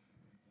tropes.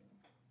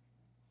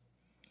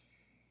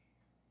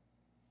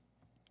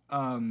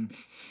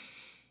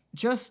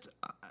 Just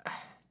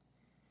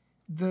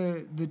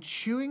the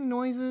chewing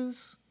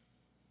noises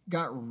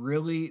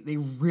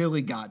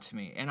really got to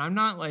me. And I'm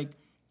not like,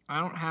 I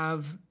don't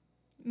have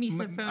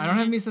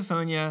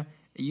misophonia.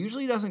 It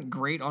usually doesn't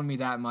grate on me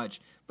that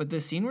much. But the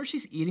scene where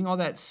she's eating all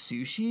that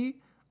sushi,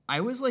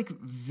 I was like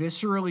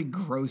viscerally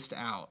grossed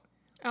out.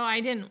 Oh, I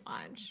didn't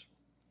watch.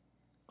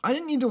 I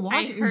didn't need to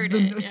watch it. I heard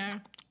it, yeah.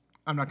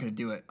 I'm not going to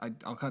do it.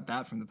 I'll cut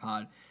that from the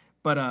pod.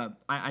 But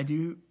I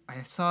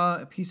saw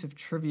a piece of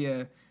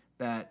trivia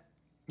that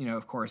you know,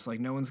 of course, like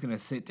no one's gonna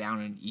sit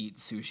down and eat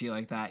sushi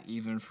like that,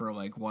 even for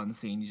like one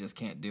scene. You just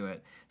can't do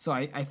it. So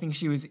I think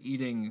she was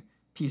eating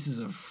pieces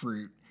of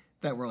fruit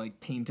that were like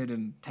painted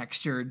and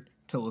textured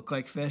to look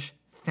like fish.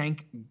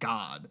 Thank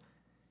God.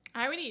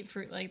 I would eat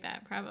fruit like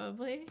that,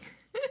 probably.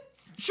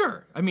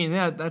 Sure. I mean,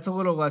 that's a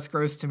little less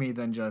gross to me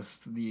than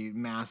just the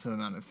massive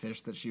amount of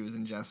fish that she was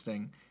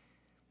ingesting.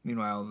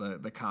 Meanwhile,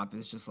 the cop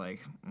is just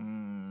like,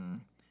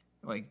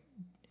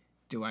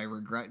 do I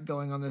regret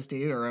going on this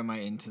date or am I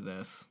into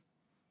this?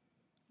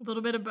 A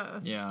little bit of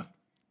both. Yeah.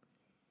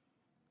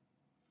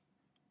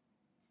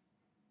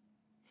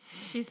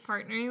 She's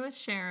partnering with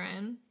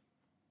Sharon.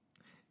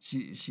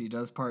 She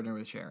does partner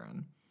with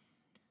Sharon.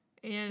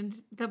 And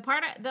the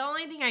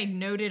only thing I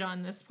noted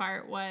on this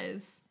part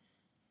was,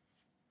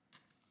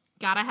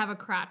 gotta have a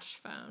crotch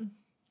phone.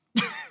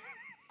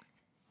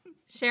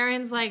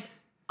 Sharon's like,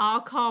 I'll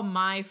call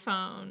my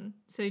phone.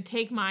 So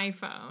take my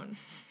phone.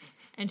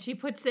 And she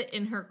puts it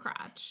in her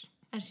crotch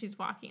as she's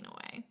walking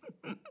away.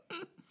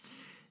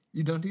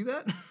 You don't do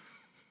that?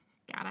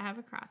 Gotta have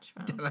a crotch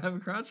phone. Gotta have a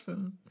crotch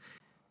phone.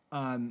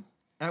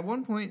 At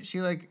one point, she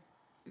like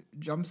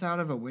jumps out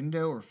of a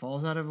window or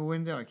falls out of a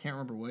window. I can't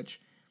remember which.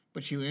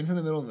 But she lands in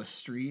the middle of a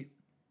street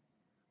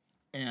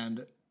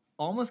and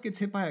almost gets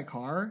hit by a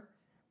car.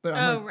 But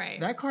I'm right.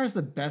 That car has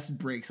the best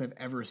brakes I've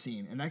ever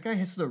seen. And that guy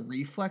has the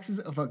reflexes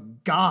of a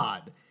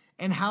god.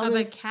 And how Of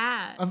does... a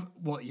cat. Of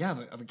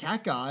a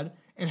cat god.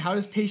 And how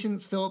does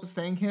Patience Phillips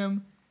thank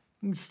him?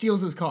 He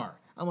steals his car.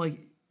 I'm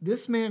like,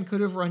 this man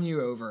could have run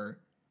you over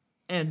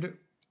and,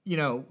 you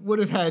know, would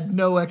have had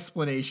no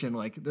explanation.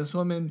 Like, this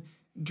woman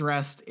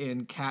dressed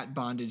in cat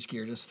bondage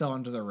gear just fell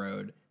into the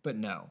road. But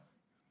no.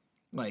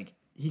 Like...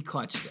 He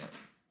clutched it.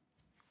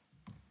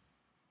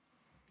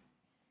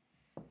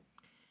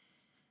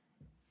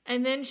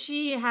 And then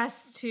she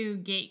has to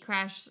gate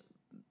crash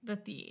the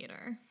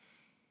theater.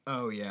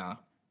 Oh, yeah.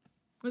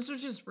 This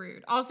was just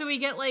rude. Also, we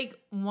get like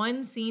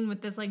one scene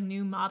with this like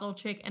new model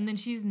chick, and then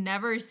she's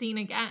never seen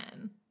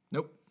again.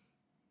 Nope.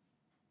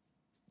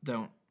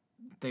 Don't.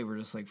 They were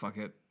just like, fuck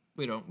it.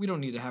 We don't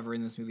need to have her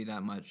in this movie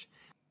that much.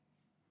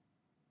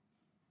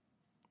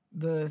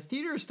 The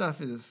theater stuff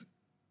is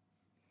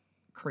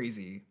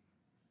crazy.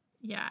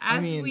 Yeah,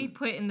 as we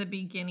put in the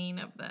beginning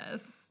of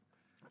this.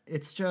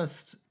 It's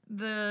just...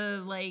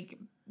 The, like,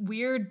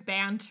 weird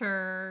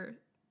banter,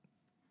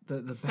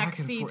 the sexy back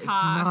and forth, talk.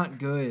 It's not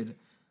good.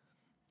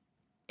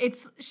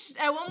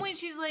 At one point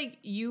she's like,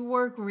 you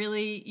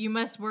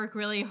must work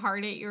really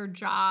hard at your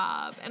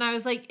job. And I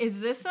was like,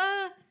 is this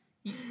a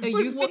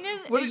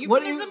euphemism for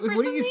What do you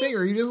something? say?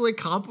 Are you just, like,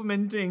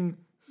 complimenting...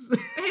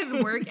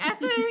 His work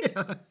ethic?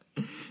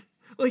 Yeah.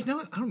 Like, no,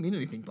 I don't mean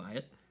anything by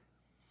it.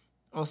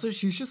 Also,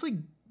 she's just, like...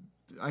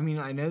 I mean,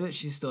 I know that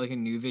she's still, like, a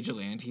new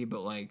vigilante,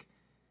 but, like,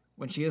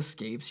 when she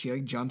escapes, she,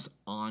 like, jumps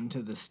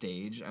onto the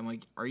stage. I'm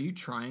like, are you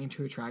trying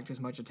to attract as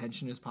much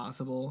attention as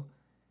possible?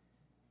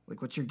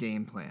 Like, what's your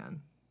game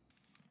plan?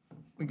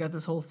 We got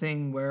this whole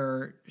thing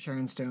where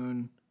Sharon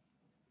Stone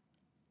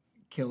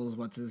kills,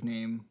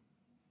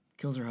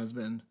 kills her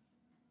husband,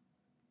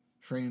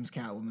 frames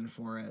Catwoman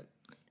for it.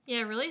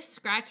 Yeah, really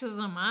scratches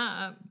them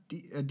up.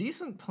 A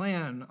decent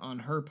plan on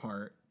her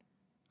part,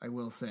 I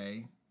will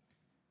say.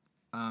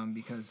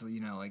 Because, you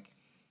know, like,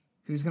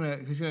 who's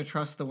gonna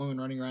trust the woman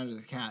running around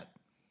with a cat?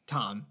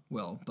 Tom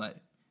will, but,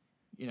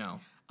 you know.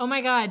 Oh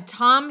my God,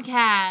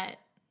 Tomcat.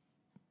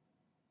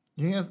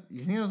 You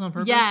think that was on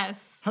purpose?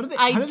 Yes.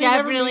 I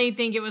definitely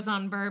think it was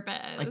on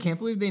purpose. I can't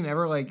believe they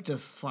never, like,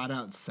 just flat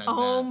out said that.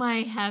 Oh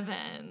my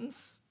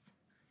heavens.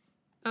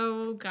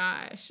 Oh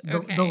gosh.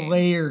 Okay. The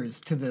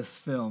layers to this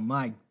film,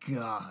 my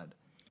God.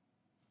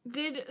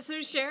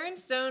 So Sharon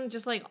Stone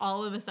just, like,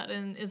 all of a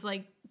sudden is,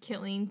 like,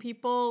 killing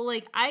people?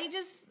 Like,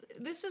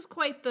 this is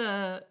quite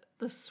the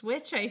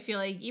switch, I feel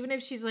like, even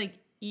if she's, like,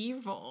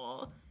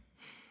 evil.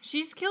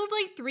 She's killed,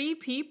 like, 3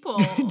 people.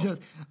 To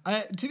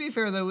be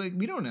fair, though,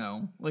 we don't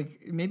know.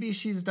 Like, maybe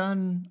she's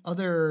done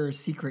other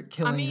secret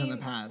killings in the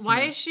past.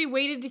 Why has she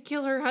waited to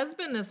kill her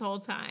husband this whole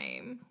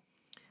time?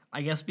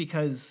 I guess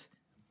because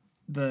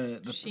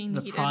the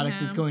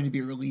product is going to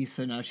be released,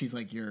 so now she's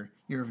like, you're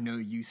of no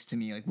use to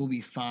me. Like, we'll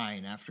be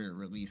fine after it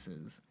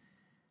releases.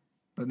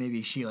 But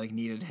maybe she, like,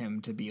 needed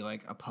him to be,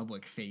 like, a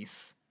public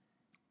face.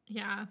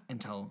 Yeah.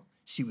 Until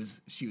she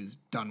was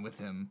done with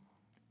him.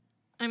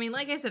 I mean,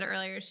 like I said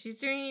earlier, she's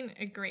doing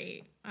a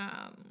great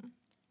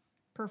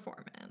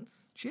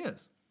performance. She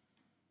is.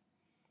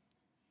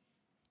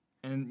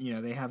 And, you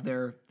know, they have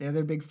their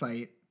big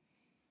fight.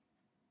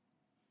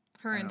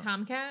 Her and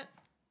Tomcat?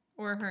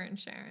 Or her and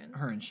Sharon?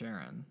 Her and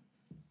Sharon.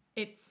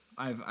 It's...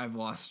 I've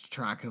lost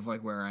track of,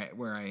 like, where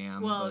I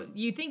am. Well,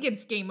 you think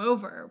it's game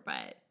over,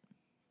 but...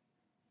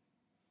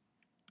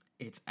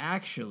 It's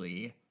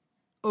actually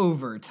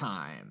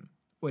overtime.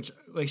 Which,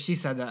 like, she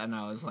said that, and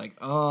I was like,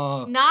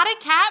 oh. Not a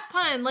cat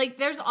pun. Like,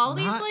 there's all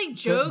these, like,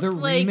 jokes, the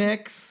like...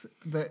 remix.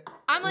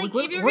 I'm like,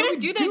 if you're gonna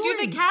do that, do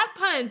the cat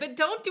pun. But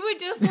don't do it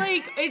just,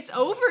 like, it's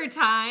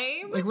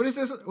overtime. Like, what is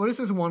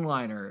this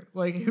one-liner?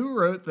 Like, who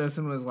wrote this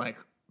and was like,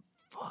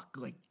 fuck fuck,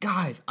 like,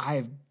 guys,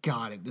 I've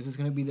got it. This is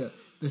gonna be the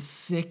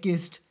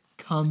sickest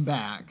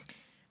comeback.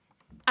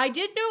 I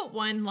did note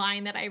one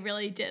line that I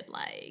really did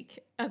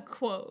like, a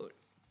quote,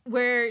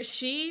 where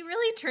she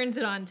really turns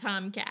it on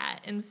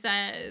Tomcat and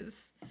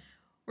says,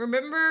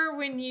 remember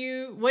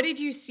what did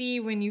you see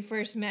when you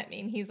first met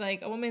me? And he's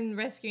like, a woman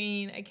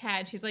rescuing a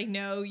cat. She's like,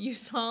 no, you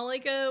saw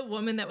like a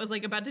woman that was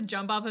like about to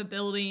jump off a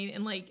building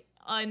and like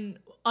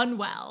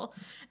unwell.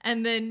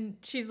 And then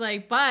she's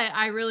like, but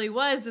I really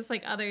was this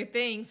like other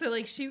thing. So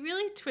like she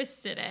really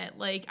twisted it.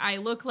 Like I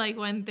look like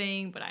one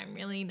thing, but I'm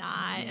really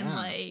not. Yeah. And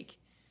like,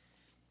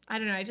 I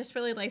don't know. I just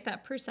really like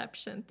that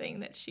perception thing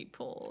that she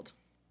pulled.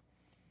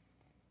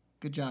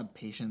 Good job,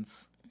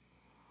 Patience.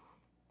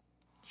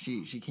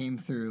 She came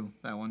through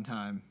that one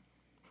time.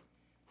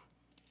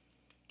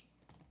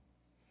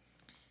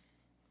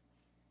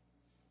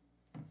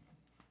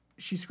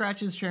 She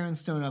scratches Sharon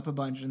Stone up a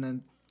bunch and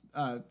then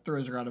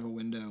throws her out of a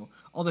window.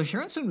 Although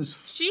Sharon Stone was...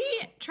 She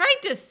tried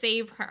to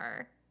save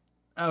her.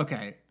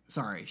 Okay,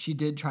 sorry. She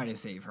did try to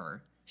save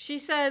her. She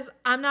says,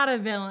 I'm not a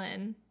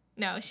villain.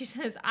 No, she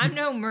says, I'm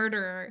no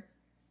murderer,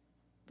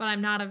 but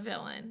I'm not a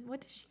villain.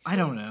 What did she say? I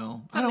don't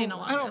know. Something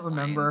along I don't those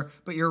remember, lines.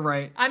 but you're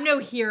right. I'm no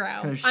hero.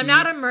 'Cause I'm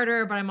not a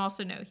murderer, but I'm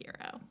also no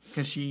hero.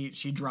 Because she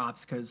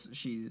drops because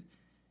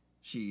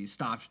she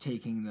stopped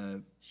taking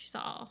the... She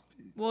saw.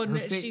 Well, Her no,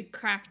 fa- she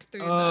cracked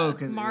through Oh, the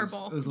because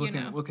marble. it was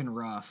looking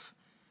rough.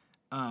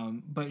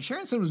 But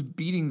Sharon Stone was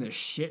beating the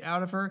shit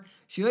out of her.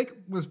 She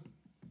was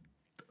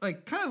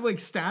kind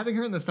of stabbing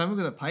her in the stomach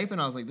with a pipe, and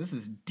I was like, this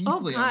is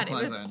deeply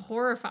unpleasant. It was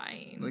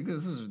horrifying. Like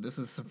this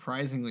is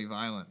surprisingly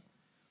violent.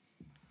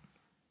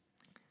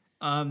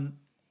 And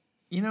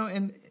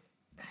when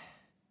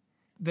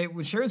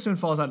Sharon Stone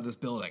falls out of this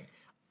building,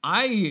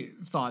 I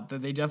thought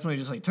that they definitely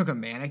just took a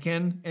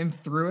mannequin and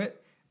threw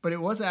it, but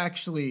it was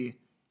actually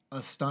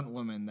a stunt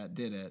woman that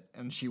did it,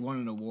 and she won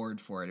an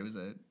award for it. It was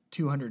a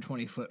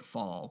 220-foot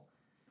fall.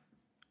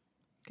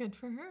 Good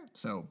for her.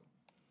 So,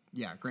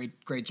 yeah,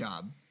 great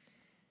job.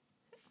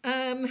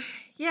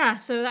 Yeah,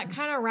 so that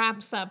kind of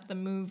wraps up the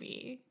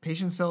movie.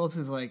 Patience Phillips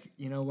is like,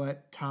 you know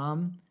what,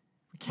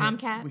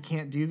 Tomcat? we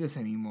can't do this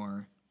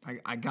anymore.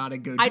 I gotta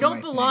go. I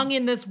don't belong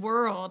in this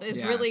world is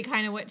Yeah. really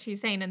kind of what she's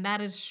saying, and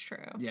that is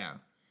true. Yeah,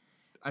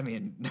 I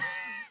mean,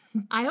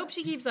 I hope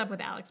she keeps up with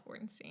Alex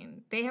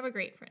Bornstein. They have a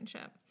great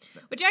friendship,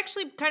 which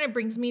actually kind of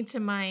brings me to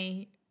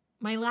my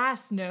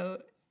last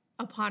note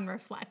upon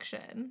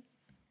reflection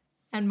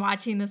and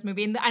watching this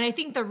movie. And I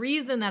think the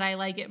reason that I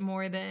like it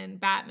more than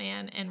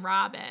Batman and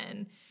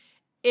Robin,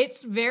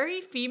 it's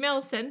very female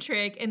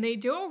centric, and they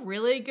do a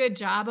really good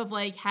job of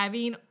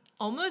having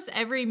almost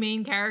every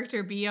main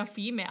character be a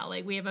female.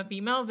 We have a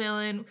female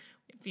villain,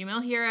 a female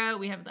hero,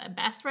 we have the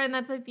best friend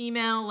that's a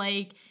female,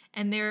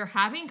 and they're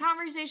having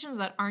conversations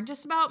that aren't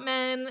just about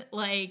men.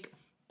 I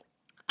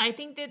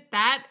think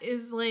that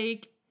is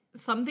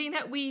something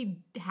that we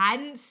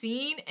hadn't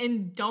seen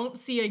and don't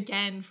see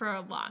again for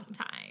a long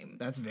time.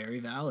 that's very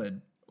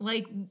valid.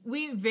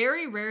 We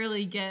very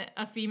rarely get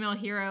a female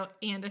hero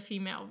and a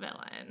female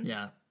villain.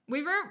 Yeah.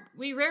 We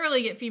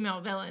rarely get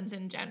female villains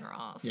in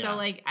general. Yeah. So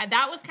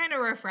that was kind of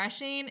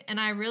refreshing, and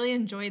I really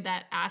enjoyed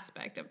that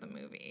aspect of the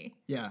movie.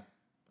 Yeah,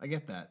 I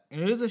get that.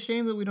 And it is a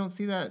shame that we don't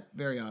see that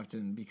very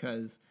often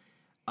because,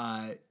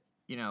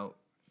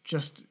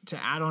 just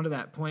to add on to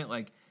that point,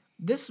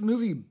 this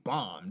movie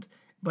bombed,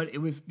 but it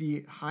was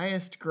the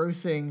highest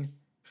grossing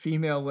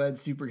female-led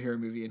superhero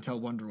movie until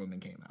Wonder Woman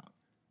came out.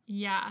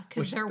 Yeah,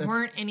 because Which there that's-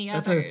 weren't any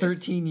That's others. a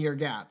 13-year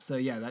gap. So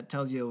yeah, that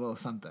tells you a little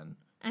something.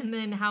 And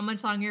then how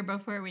much longer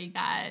before we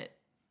got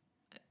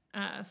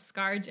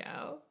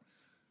ScarJo?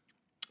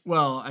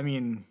 Well, I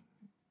mean,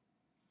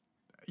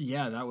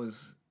 yeah, that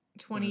was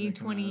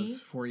 2020.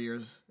 4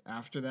 years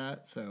after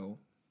that, so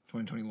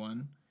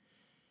 2021.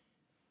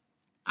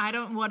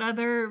 What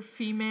other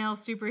female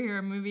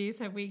superhero movies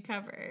have we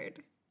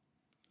covered?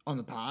 On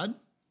the pod?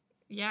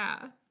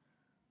 Yeah.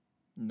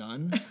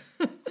 None.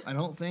 I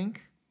don't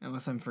think,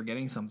 unless I'm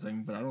forgetting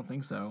something, but I don't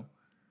think so.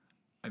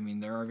 I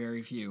mean, there are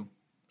very few,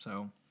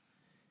 so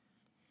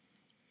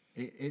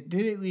it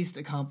did at least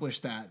accomplish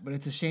that, but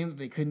it's a shame that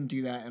they couldn't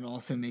do that and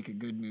also make a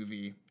good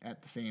movie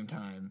at the same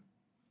time.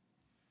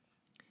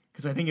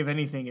 Because I think, if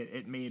anything,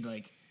 it made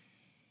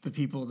the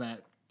people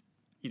that,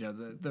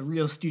 the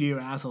real studio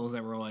assholes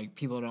that were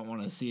people don't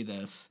want to see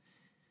this,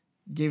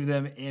 gave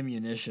them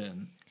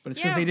ammunition. But it's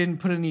because they didn't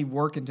put any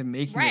work into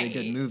making it a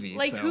good movie.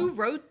 So. Who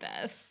wrote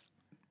this?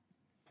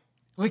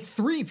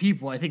 3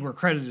 people, I think, were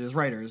credited as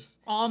writers.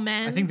 All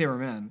men? I think they were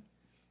men.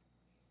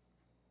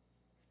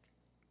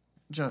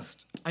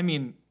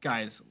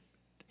 Guys,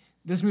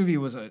 this movie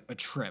was a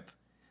trip.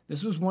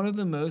 This was one of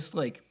the most,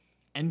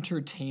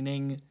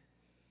 entertainingly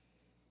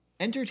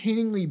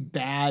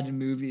bad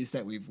movies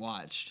that we've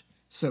watched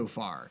so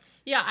far.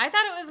 Yeah, I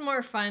thought it was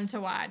more fun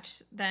to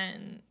watch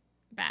than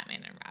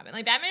Batman and Robin.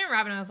 Batman and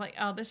Robin, I was like,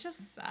 oh, this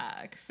just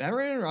sucks.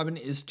 Batman and Robin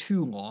is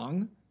too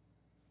long.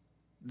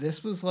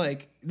 This was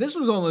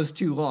almost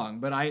too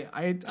long, but I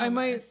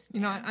might,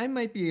 I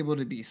might be able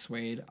to be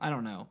swayed. I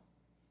don't know.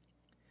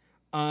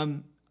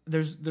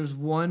 There's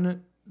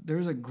one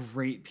there's a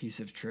great piece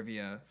of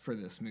trivia for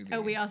this movie.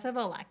 Oh, we also have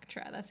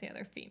Elektra. That's the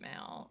other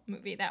female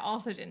movie that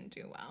also didn't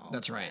do well.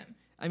 That's right.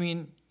 I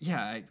mean,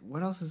 yeah.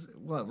 What else is?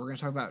 Well, we're gonna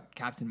talk about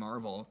Captain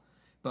Marvel,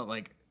 but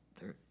like,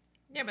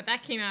 Yeah, but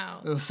that came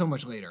out. it was so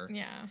much later.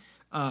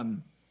 Yeah.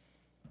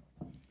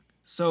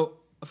 So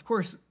of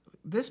course,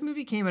 this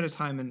movie came at a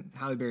time in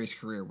Halle Berry's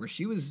career where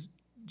she was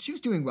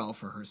doing well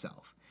for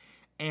herself,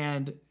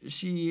 and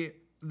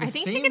I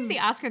think she gets the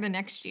Oscar the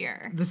next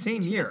year. the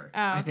same year.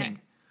 Oh, okay. I think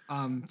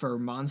for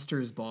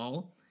Monsters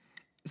Ball.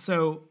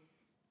 So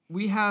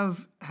we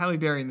have Halle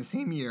Berry in the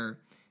same year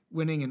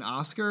winning an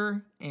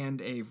Oscar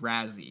and a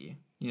Razzie.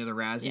 You know the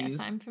Razzies. Yes,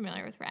 I'm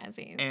familiar with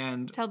Razzies.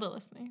 And tell the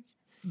listeners.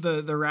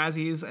 the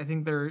Razzies, I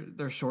think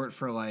they're short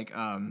for like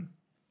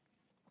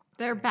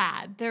They're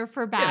bad. They're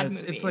for bad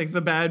movies. It's like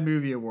the Bad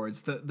Movie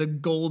Awards, the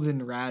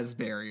Golden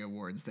Raspberry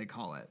Awards they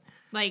call it.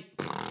 Like,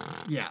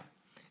 Yeah.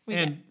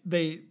 And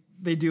they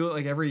do it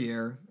like every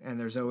year, and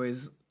there's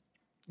always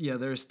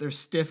there's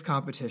stiff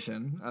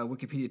competition.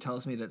 Wikipedia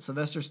tells me that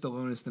Sylvester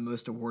Stallone is the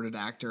most awarded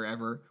actor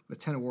ever with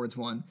 10 awards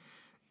won.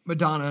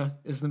 Madonna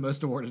is the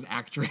most awarded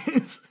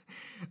actress.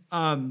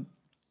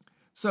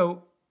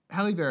 So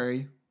Halle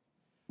Berry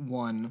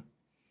won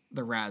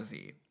the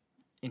Razzie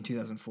in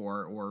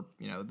 2004, or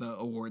the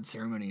award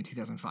ceremony in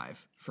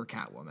 2005 for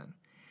Catwoman.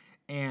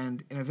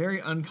 And in a very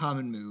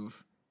uncommon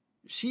move,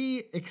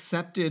 she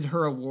accepted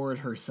her award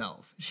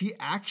herself. She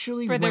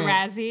actually For the went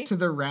Razzie? to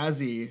the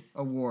Razzie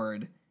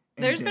Award.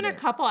 And there's did been a it.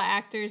 couple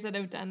actors that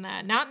have done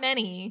that. Not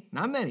many.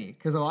 Not many,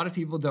 because a lot of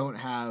people don't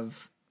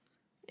have.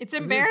 It's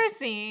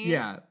embarrassing.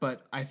 Yeah,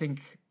 but I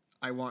think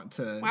I want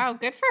to. Wow,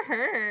 good for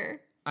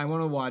her. I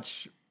want to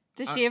watch.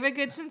 Does she have a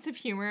good sense of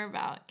humor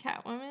about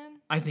Catwoman?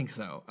 I think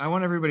so. I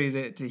want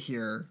everybody to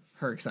hear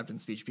her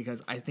acceptance speech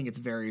because I think it's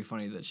very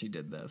funny that she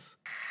did this.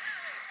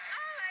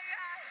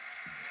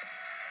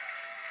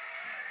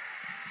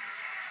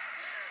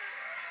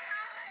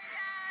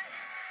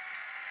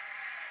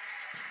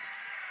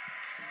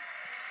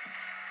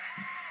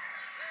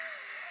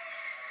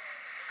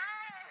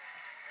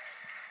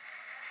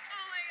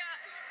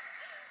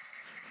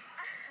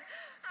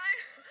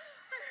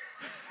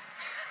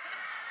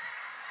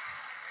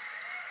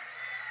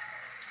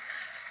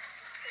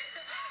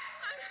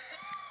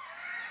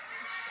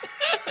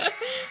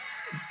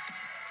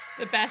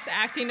 The best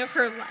acting of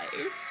her life.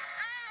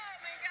 Oh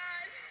my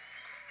god.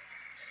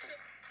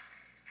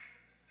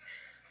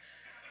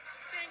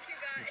 Thank you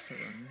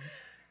guys.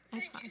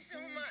 Thank you so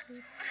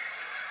much.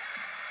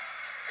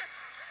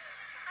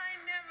 I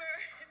never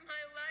in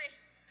my life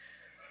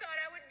thought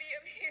I would be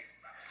up here.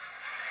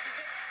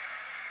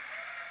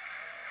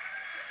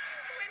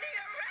 Winning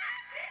a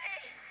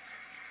Razzie!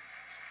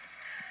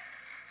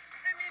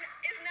 I mean,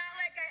 it's not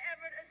like I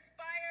ever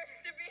aspired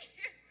to be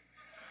here.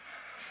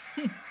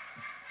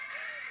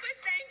 But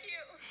thank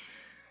you.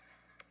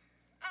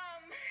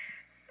 Oh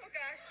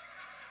gosh.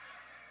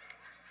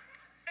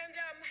 And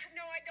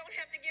no, I don't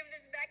have to give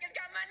this back. It's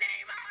got my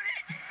name on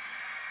it.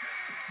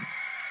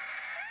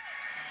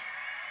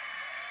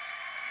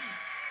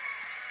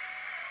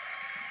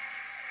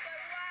 But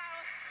wow,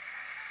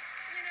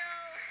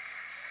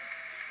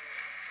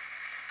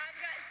 I've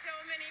got so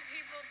many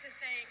people to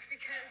thank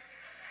because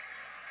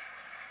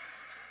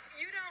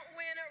you don't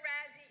win a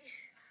Razzie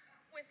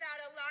without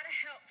a lot of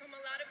help from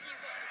a lot of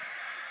people.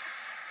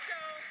 So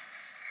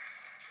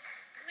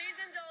please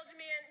indulge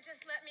me and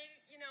just let me,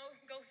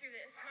 go through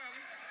this.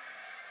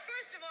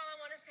 First of all, I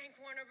want to thank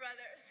Warner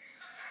Brothers.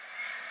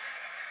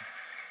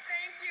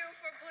 Thank you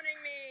for putting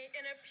me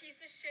in a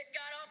piece of shit,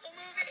 god-awful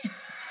movie.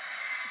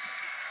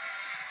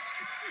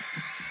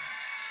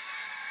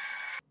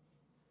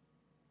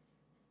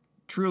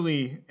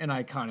 Truly an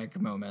iconic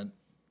moment.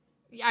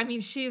 I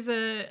mean, she's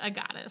a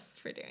goddess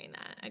for doing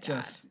that.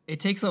 It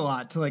takes a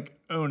lot to like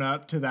own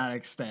up to that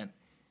extent.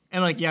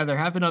 And like, yeah, there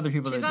have been other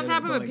people She's that on did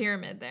top it, of but, a like,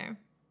 pyramid there.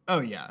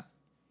 Oh yeah.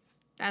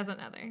 That's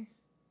another.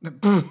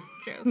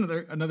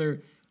 Joke.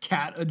 another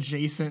cat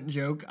adjacent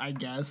joke, I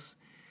guess.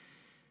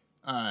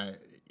 I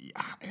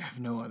have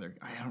no other.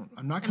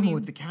 I'm not coming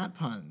with the cat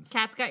puns.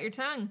 Cat's got your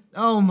tongue.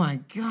 Oh my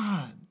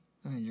god.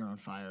 You're on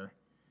fire.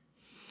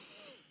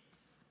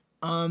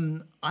 I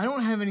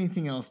don't have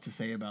anything else to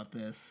say about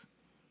this.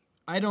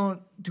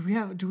 Do we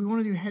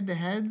want to do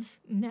head-to-heads?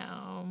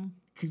 No.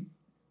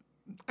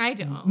 I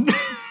don't.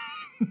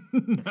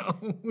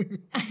 No.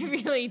 I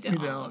really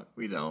don't.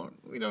 We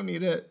don't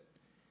need it.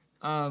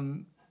 I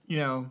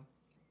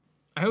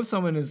hope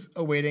someone is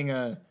awaiting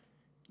a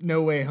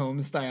No Way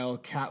Home style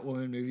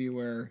Catwoman movie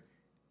where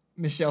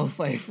Michelle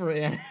Pfeiffer,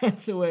 Anne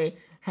Hathaway,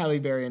 Halle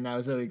Berry, and now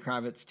Zoe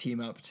Kravitz team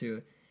up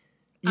to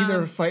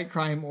either fight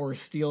crime or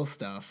steal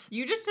stuff.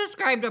 You just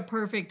described a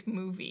perfect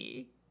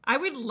movie. I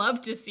would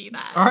love to see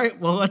that. All right,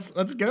 well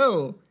let's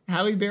go.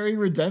 Halle Berry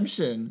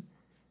redemption.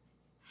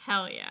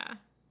 Hell yeah.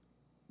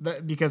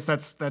 Because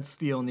that's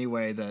the only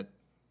way that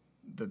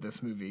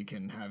this movie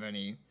can have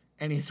any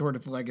sort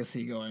of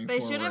legacy going They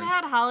forward. should have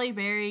had Halle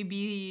Berry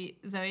be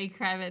Zoe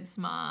Kravitz's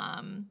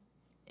mom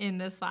in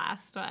this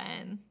last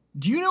one.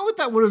 Do you know what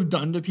that would have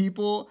done to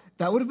people?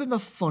 That would have been the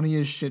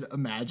funniest shit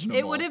imaginable.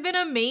 It would have been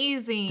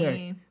amazing.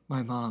 They're,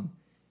 my mom,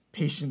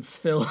 Patience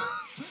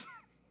Phillips.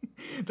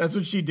 That's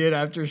what she did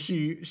after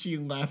she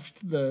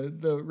left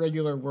the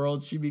regular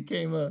world. She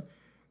became a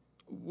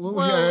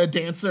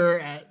dancer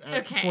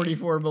at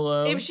 44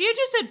 Below. If she had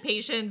just said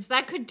Patience,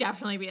 that could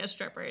definitely be a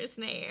stripper's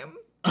name.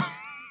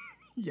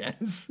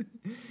 Yes.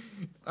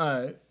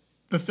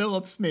 The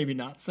Phillips, maybe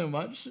not so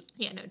much.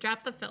 Yeah, no,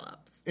 drop the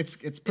Phillips.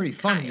 It's pretty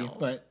funny, Kyle.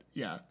 but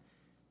yeah.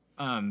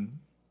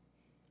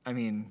 I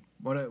mean,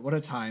 what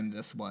a time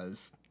this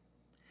was.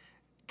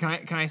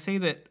 Can I say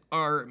that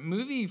our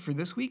movie for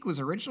this week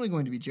was originally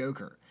going to be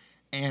Joker,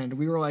 and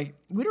we were like,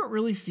 we don't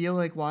really feel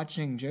like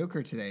watching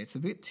Joker today. It's a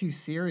bit too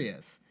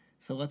serious,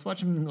 so let's watch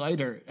something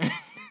lighter.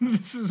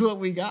 This is what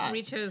we got.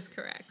 We chose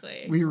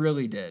correctly. We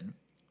really did.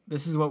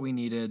 This is what we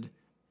needed.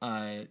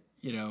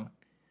 You know,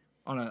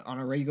 on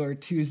a regular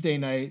Tuesday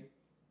night,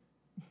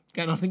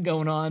 got nothing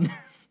going on.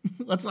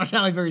 Let's watch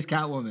Halle Berry's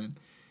Catwoman.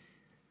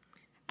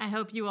 I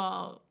hope you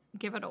all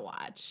give it a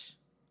watch.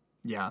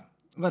 Yeah,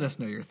 let us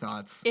know your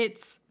thoughts.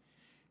 It's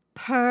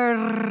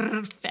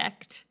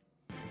perfect.